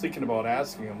that I was thinking about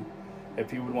asking him if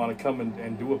he would want to come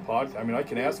and do a podcast. I mean, I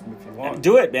can ask him if you want.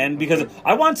 Do it, man, because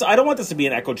I don't want this to be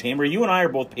an echo chamber. You and I are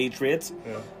both patriots,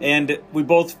 and we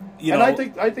both, And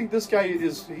I think this guy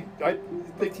is. I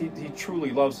think he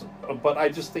truly loves, but I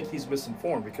just think he's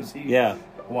misinformed because he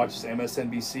watches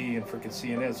MSNBC and freaking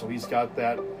CNN, so he's got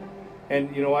that.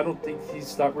 And I don't think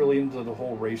he's not really into the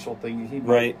whole racial thing. He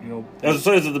might,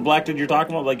 So is it the black dude you're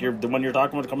talking about, like the one you're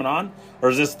talking about coming on,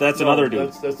 or is that's another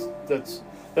dude? That's.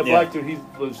 That black dude, he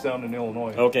lives down in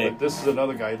Illinois. Okay. But this is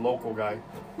another guy, local guy.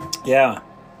 Yeah.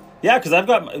 Yeah, because I've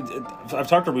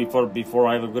talked to her before.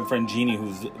 I have a good friend, Jeannie,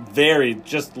 who's very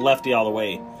just lefty all the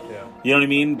way. Yeah. You know what I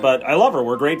mean? But I love her.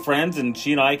 We're great friends, and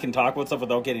she and I can talk about stuff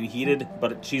without getting heated,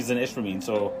 but she's an Ishmael,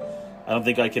 so I don't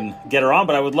think I can get her on,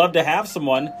 but I would love to have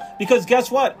someone, because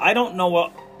guess what? I don't know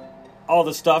all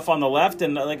the stuff on the left,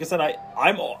 and like I said, I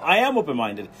am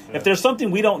open-minded. Yeah. If there's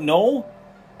something we don't know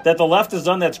that the left has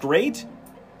done that's great,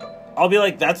 I'll be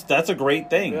like, that's a great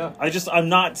thing. Yeah. I'm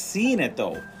not seeing it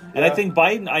though. And Yeah. I think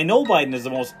I know Biden is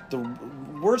the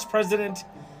worst president.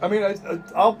 I mean,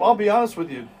 I'll be honest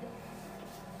with you.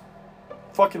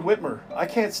 Fucking Whitmer, I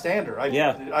can't stand her.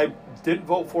 I didn't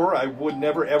vote for her. I would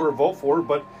never ever vote for her.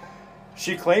 But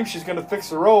she claims she's going to fix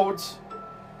the roads.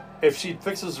 If she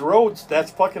fixes the roads,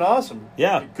 that's fucking awesome.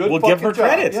 Yeah, good. We'll fucking give her job.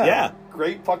 credit. Yeah,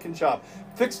 great fucking job.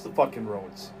 Fix the fucking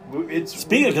roads.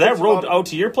 Speaking of that road out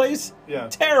to your place, yeah,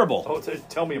 terrible. Oh,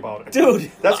 tell me about it,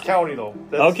 dude. That's county though.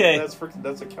 Okay,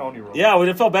 that's a county road. Yeah,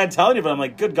 I felt bad telling you, but I'm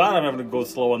like, good God, I'm having to go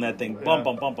slow on that thing. Bump,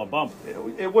 bump, bump, bump, bump.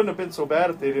 It wouldn't have been so bad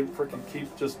if they didn't freaking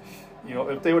keep just,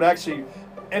 if they would actually,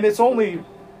 and it's only,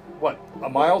 what, a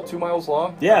mile, 2 miles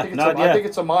long? Yeah, I think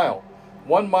it's a mile,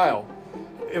 1 mile,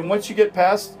 and once you get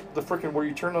past the freaking where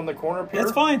you turn on the corner up here,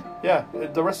 it's fine. Yeah,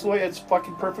 the rest of the way it's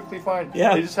fucking perfectly fine.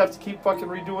 Yeah, they just have to keep fucking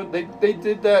redoing. They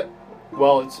did that.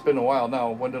 Well, it's been a while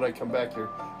now. When did I come back here?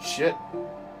 Shit,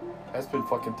 that's been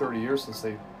fucking 30 years since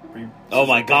they. Oh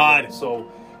my God. So,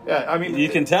 yeah, I mean, you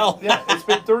can tell. Yeah, it's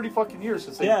been 30 fucking years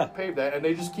since they paved that, and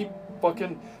they just keep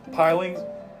fucking piling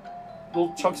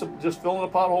little chunks of just filling a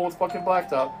pothole with fucking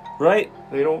blacktop. Right.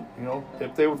 They don't,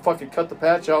 if they would fucking cut the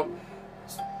patch out,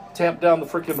 tamp down the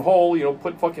freaking hole,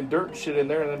 put fucking dirt and shit in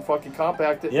there, and then fucking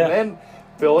compact it, and then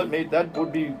fill it. That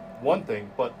would be one thing,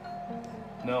 but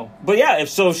no. But yeah, if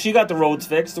she got the roads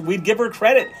fixed, we'd give her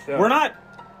credit. Yeah. We're not.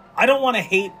 I don't want to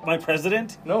hate my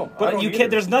president. No, but I don't you either.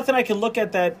 can't. There's nothing I can look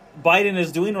at that Biden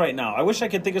is doing right now. I wish I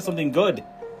could think of something good,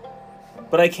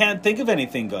 but I can't think of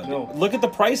anything good. No. Look at the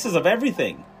prices of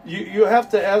everything. You have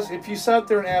to ask, if you sat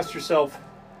there and asked yourself,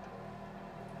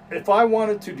 if I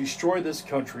wanted to destroy this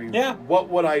country, what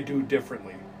would I do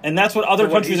differently? And that's what other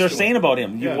countries are saying about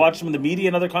him. You watch him in the media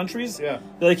in other countries? Yeah.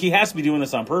 They're like, he has to be doing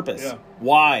this on purpose. Yeah.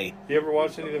 Why? You ever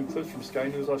watch any of them clips from Sky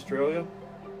News Australia?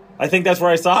 I think that's where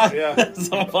I saw it. Yeah.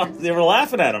 So they were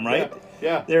laughing at him, right?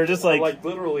 Yeah. They were just like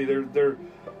literally,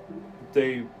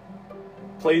 they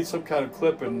played some kind of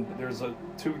clip, and there's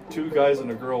two guys and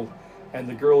a girl, and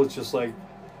the girl is just like,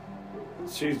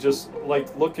 she's just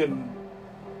like looking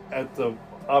at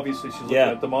obviously she's looking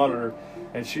at the monitor,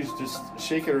 and she's just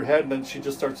shaking her head, and then she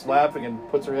just starts laughing and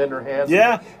puts her head in her hands.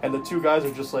 Yeah. And the two guys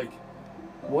are just like,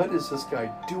 what is this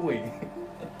guy doing?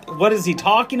 What is he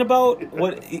talking about?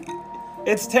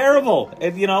 It's terrible.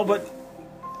 But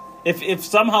if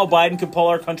somehow Biden could pull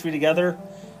our country together,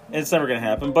 it's never going to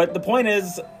happen. But the point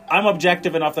is, I'm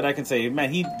objective enough that I can say,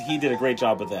 man, he did a great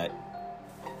job with that.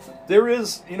 There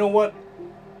is, you know what?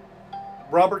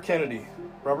 Robert Kennedy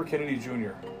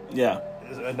Jr. Yeah.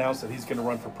 Announced that he's going to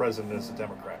run for president as a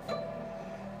Democrat.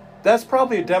 That's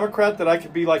probably a Democrat that I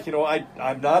could be like,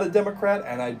 I'm not a Democrat,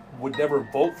 and I would never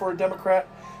vote for a Democrat.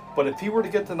 But if he were to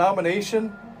get the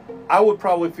nomination, I would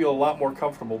probably feel a lot more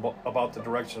comfortable about the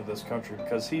direction of this country,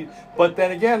 because but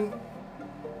then again,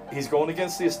 he's going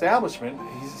against the establishment.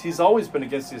 He's always been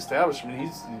against the establishment.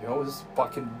 His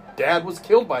fucking dad was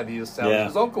killed by the establishment. Yeah.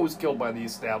 His uncle was killed by the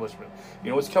establishment.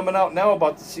 It's coming out now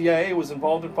about the CIA was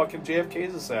involved in fucking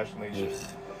JFK's assassination.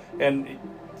 Yes. And,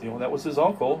 that was his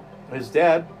uncle. His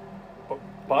dad,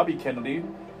 Bobby Kennedy,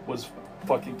 was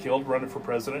fucking killed running for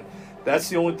president. That's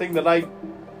the only thing that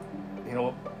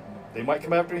they might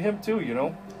come after him too, Who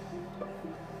knows?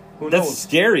 That's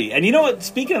scary. And you know what?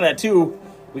 Speaking of that too,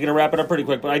 we're going to wrap it up pretty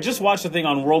quick, but I just watched a thing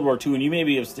on World War II, and you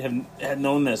maybe had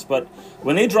known this, but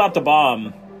when they dropped the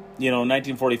bomb,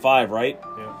 1945, right?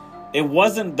 Yeah. It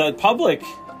wasn't, the public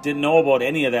didn't know about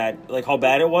any of that, like how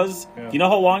bad it was. Yeah. You know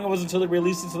how long it was until they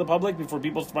released it to the public before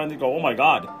people finally go, oh my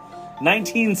God.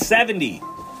 1970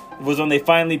 was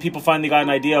when people finally got an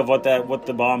idea of what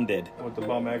the bomb did. What the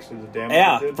bomb actually, the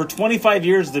damage did? For 25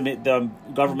 years, the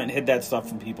government hid that stuff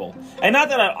from people. And not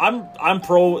that I'm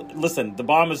pro. Listen, the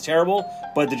bomb is terrible,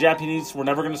 but the Japanese were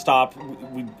never going to stop.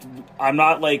 I'm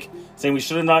not like saying we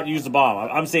should have not used the bomb.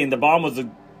 I'm saying the bomb was a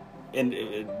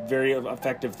very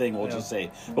effective thing. We'll just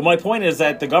say. But my point is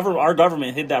that our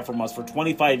government hid that from us for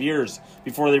 25 years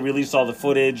before they released all the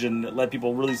footage and let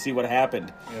people really see what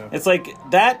happened. Yeah. It's like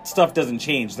that stuff doesn't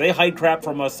change. They hide crap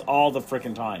from us all the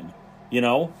freaking time,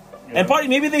 Yeah. And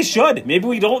maybe they should. Maybe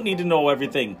we don't need to know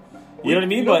everything. You know what I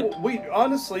mean? But we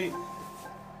honestly,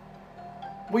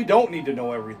 we don't need to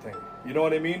know everything. You know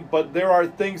what I mean? But there are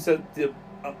things that the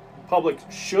public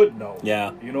should know.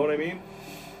 Yeah. You know what I mean?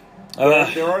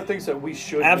 There are things that we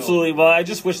should absolutely know. Well, I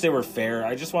just wish they were fair.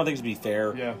 I just want things to be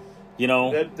fair. Yeah.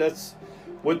 That's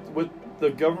with the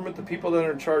government, the people that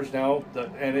are in charge now,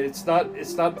 and it's not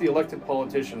the elected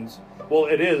politicians. Well,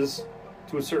 it is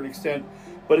to a certain extent,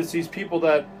 but it's these people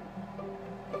that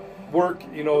work,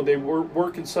 they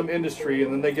work in some industry,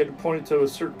 and then they get appointed to a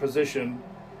certain position,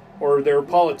 or they're a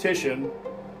politician,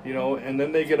 you know, and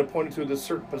then they get appointed to this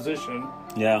certain position.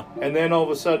 Yeah. And then all of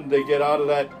a sudden they get out of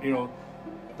that, you know,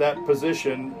 that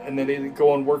position, and then they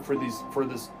go and work for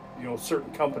this, you know,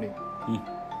 certain company.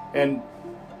 And,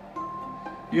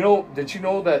 you know, did you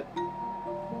know that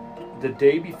the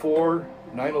day before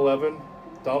 9/11,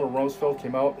 Donald Rumsfeld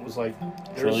came out and was like,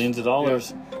 trillions of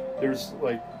dollars. There's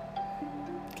like,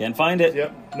 can't find it.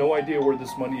 Yep, no idea where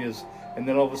this money is. And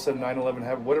then all of a sudden 9/11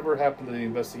 happened. Whatever happened to the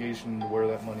investigation into where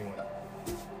that money went?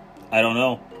 I don't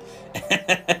know.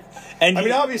 And I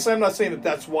mean, obviously, I'm not saying that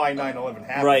that's why 9/11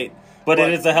 happened. Right. But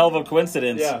it is a hell of a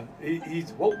coincidence. Yeah.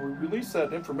 He's we released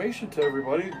that information to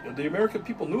everybody. The American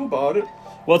people knew about it.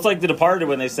 Well, it's like The Departed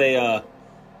when they say,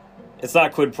 it's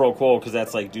not quid pro quo, because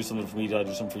that's like, do something for me, I'll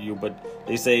do something for you. But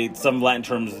they say some Latin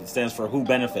terms, it stands for who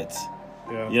benefits.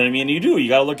 Yeah. You know what I mean? You do. You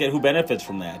got to look at who benefits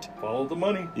from that. Follow the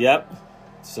money. Yep.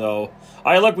 So,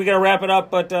 all right, look, we got to wrap it up.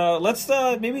 But let's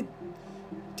maybe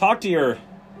talk to your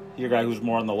guy who's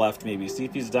more on the left, maybe. See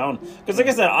if he's down. Because like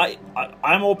I said,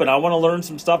 I'm open. I want to learn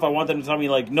some stuff. I want them to tell me,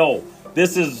 like, no,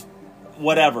 this is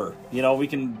whatever. You know, we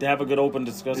can have a good open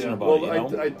discussion about it, you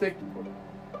know? I think...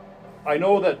 I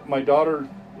know that my daughter,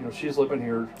 you know, she's living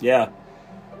here. Yeah.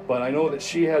 But I know that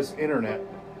she has internet.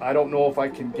 I don't know if I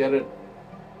can get it,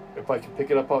 if I can pick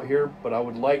it up out here, but I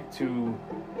would like to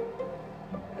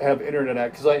have internet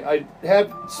access. Because I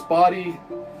have spotty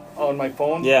on my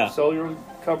phone, cellular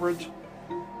coverage.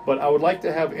 But I would like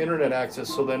to have internet access,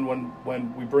 so then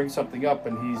when we bring something up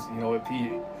and he's, you know, if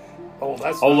he,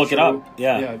 that's not look true. it up.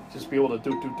 Yeah, just be able to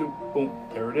do, boom,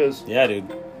 there it is. Yeah,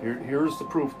 dude. Here's the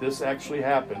proof. This actually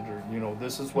happened, or you know,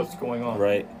 this is what's going on.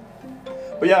 Right.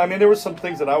 But yeah, I mean, there were some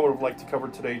things that I would have liked to cover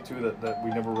today too that we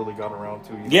never really got around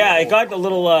to. Yeah, it got a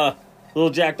little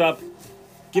jacked up.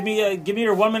 Give me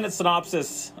your 1-minute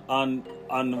synopsis on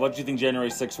what you think January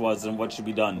 6th was and what should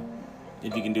be done.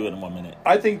 If you can do it in 1 minute.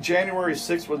 I think January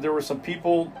 6th, there were some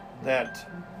people that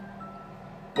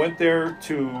went there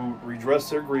to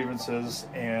redress their grievances,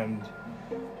 and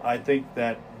I think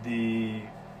that the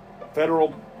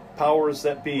federal powers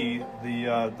that be,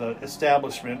 the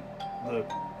establishment, the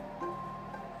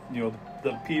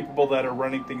people that are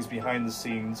running things behind the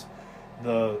scenes,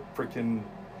 the freaking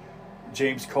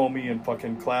James Comey and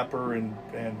fucking Clapper and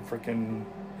freaking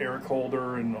Eric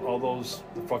Holder and all those,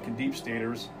 the fucking deep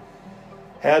staters,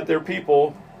 had their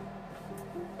people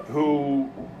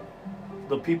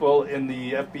the people in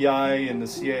the FBI and the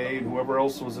CIA and whoever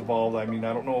else was involved. I mean,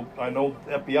 I don't know. I know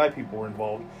FBI people were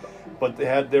involved, but they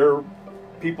had their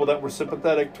people that were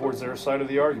sympathetic towards their side of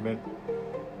the argument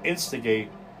instigate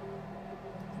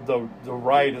the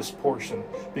riotous portion.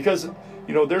 Because,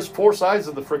 you know, there's 4 sides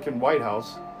of the frickin' White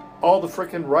House. All the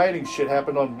frickin' rioting shit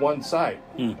happened on one side.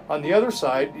 On the other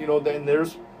side, you know, then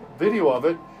there's video of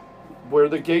it where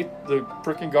the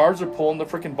frickin' guards are pulling the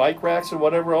frickin' bike racks and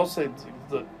whatever else,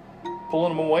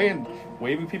 pulling them away and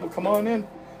waving people, come on in.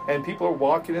 And people are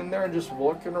walking in there and just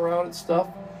looking around and stuff.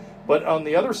 But on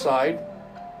the other side,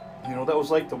 you know, that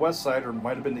was like the west side, or it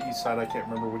might have been the east side, I can't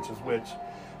remember which is which.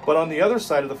 But on the other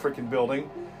side of the frickin' building,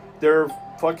 they're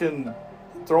fucking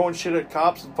throwing shit at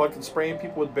cops and fucking spraying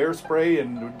people with bear spray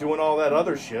and doing all that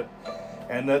other shit.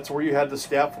 And that's where you had the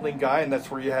scaffolding guy, and that's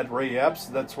where you had Ray Epps,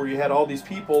 that's where you had all these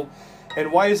people.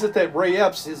 And why is it that Ray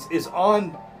Epps is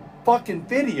on fucking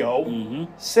video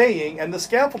saying, and the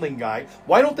scaffolding guy,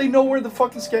 why don't they know where the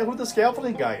fucking who the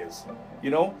scaffolding guy is? You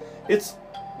know,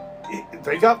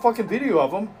 they got fucking video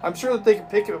of him. I'm sure that they can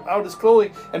pick out his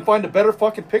clothing and find a better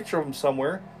fucking picture of him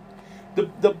somewhere.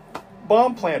 The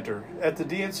bomb planter at the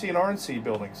DNC and RNC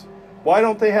buildings. Why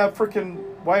haven't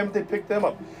they picked them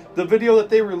up? The video that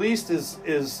they released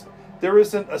is there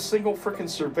isn't a single freaking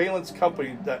surveillance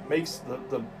company that makes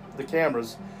the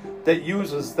cameras that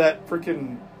uses that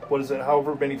freaking, what is it,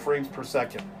 however many frames per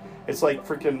second. It's like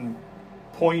freaking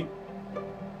point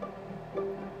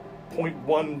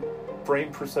 0.1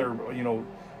 frame per second, you know,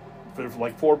 there's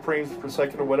like 4 frames per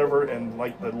second or whatever, and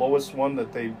like the lowest one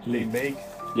that they make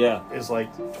is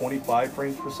like 25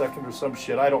 frames per second or some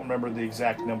shit. I don't remember the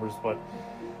exact numbers, but...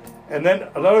 And then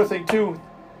another thing too,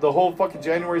 the whole fucking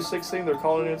January 6th thing, they're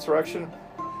calling it insurrection.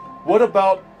 What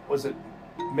about, was it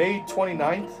May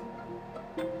 29th?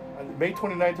 May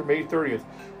 29th or May 30th,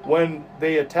 when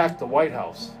they attacked the White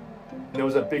House. And there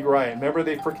was that big riot. Remember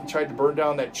they freaking tried to burn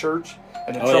down that church?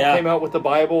 And then Trump came out with the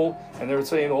Bible, and they were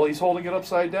saying, well, he's holding it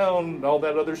upside down, and all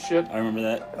that other shit. I remember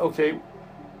that. Okay.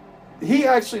 He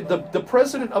actually, the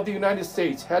President of the United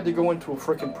States had to go into a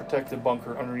freaking protected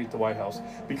bunker underneath the White House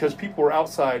because people were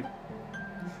outside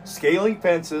scaling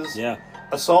fences,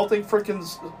 assaulting freaking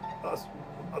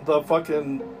the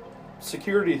fucking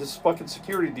security, his fucking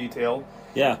security detail.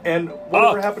 Yeah. And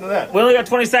whatever happened to that? We only got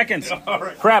 20 seconds. All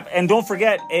right. Crap. And don't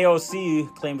forget,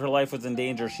 AOC claimed her life was in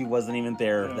danger. She wasn't even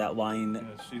there. Yeah. That line.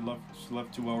 Yeah, she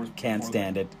left 2 hours. Can't before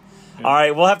stand that. it. Yeah. All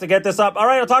right. We'll have to get this up. All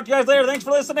right. I'll talk to you guys later. Thanks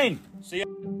for listening. See ya.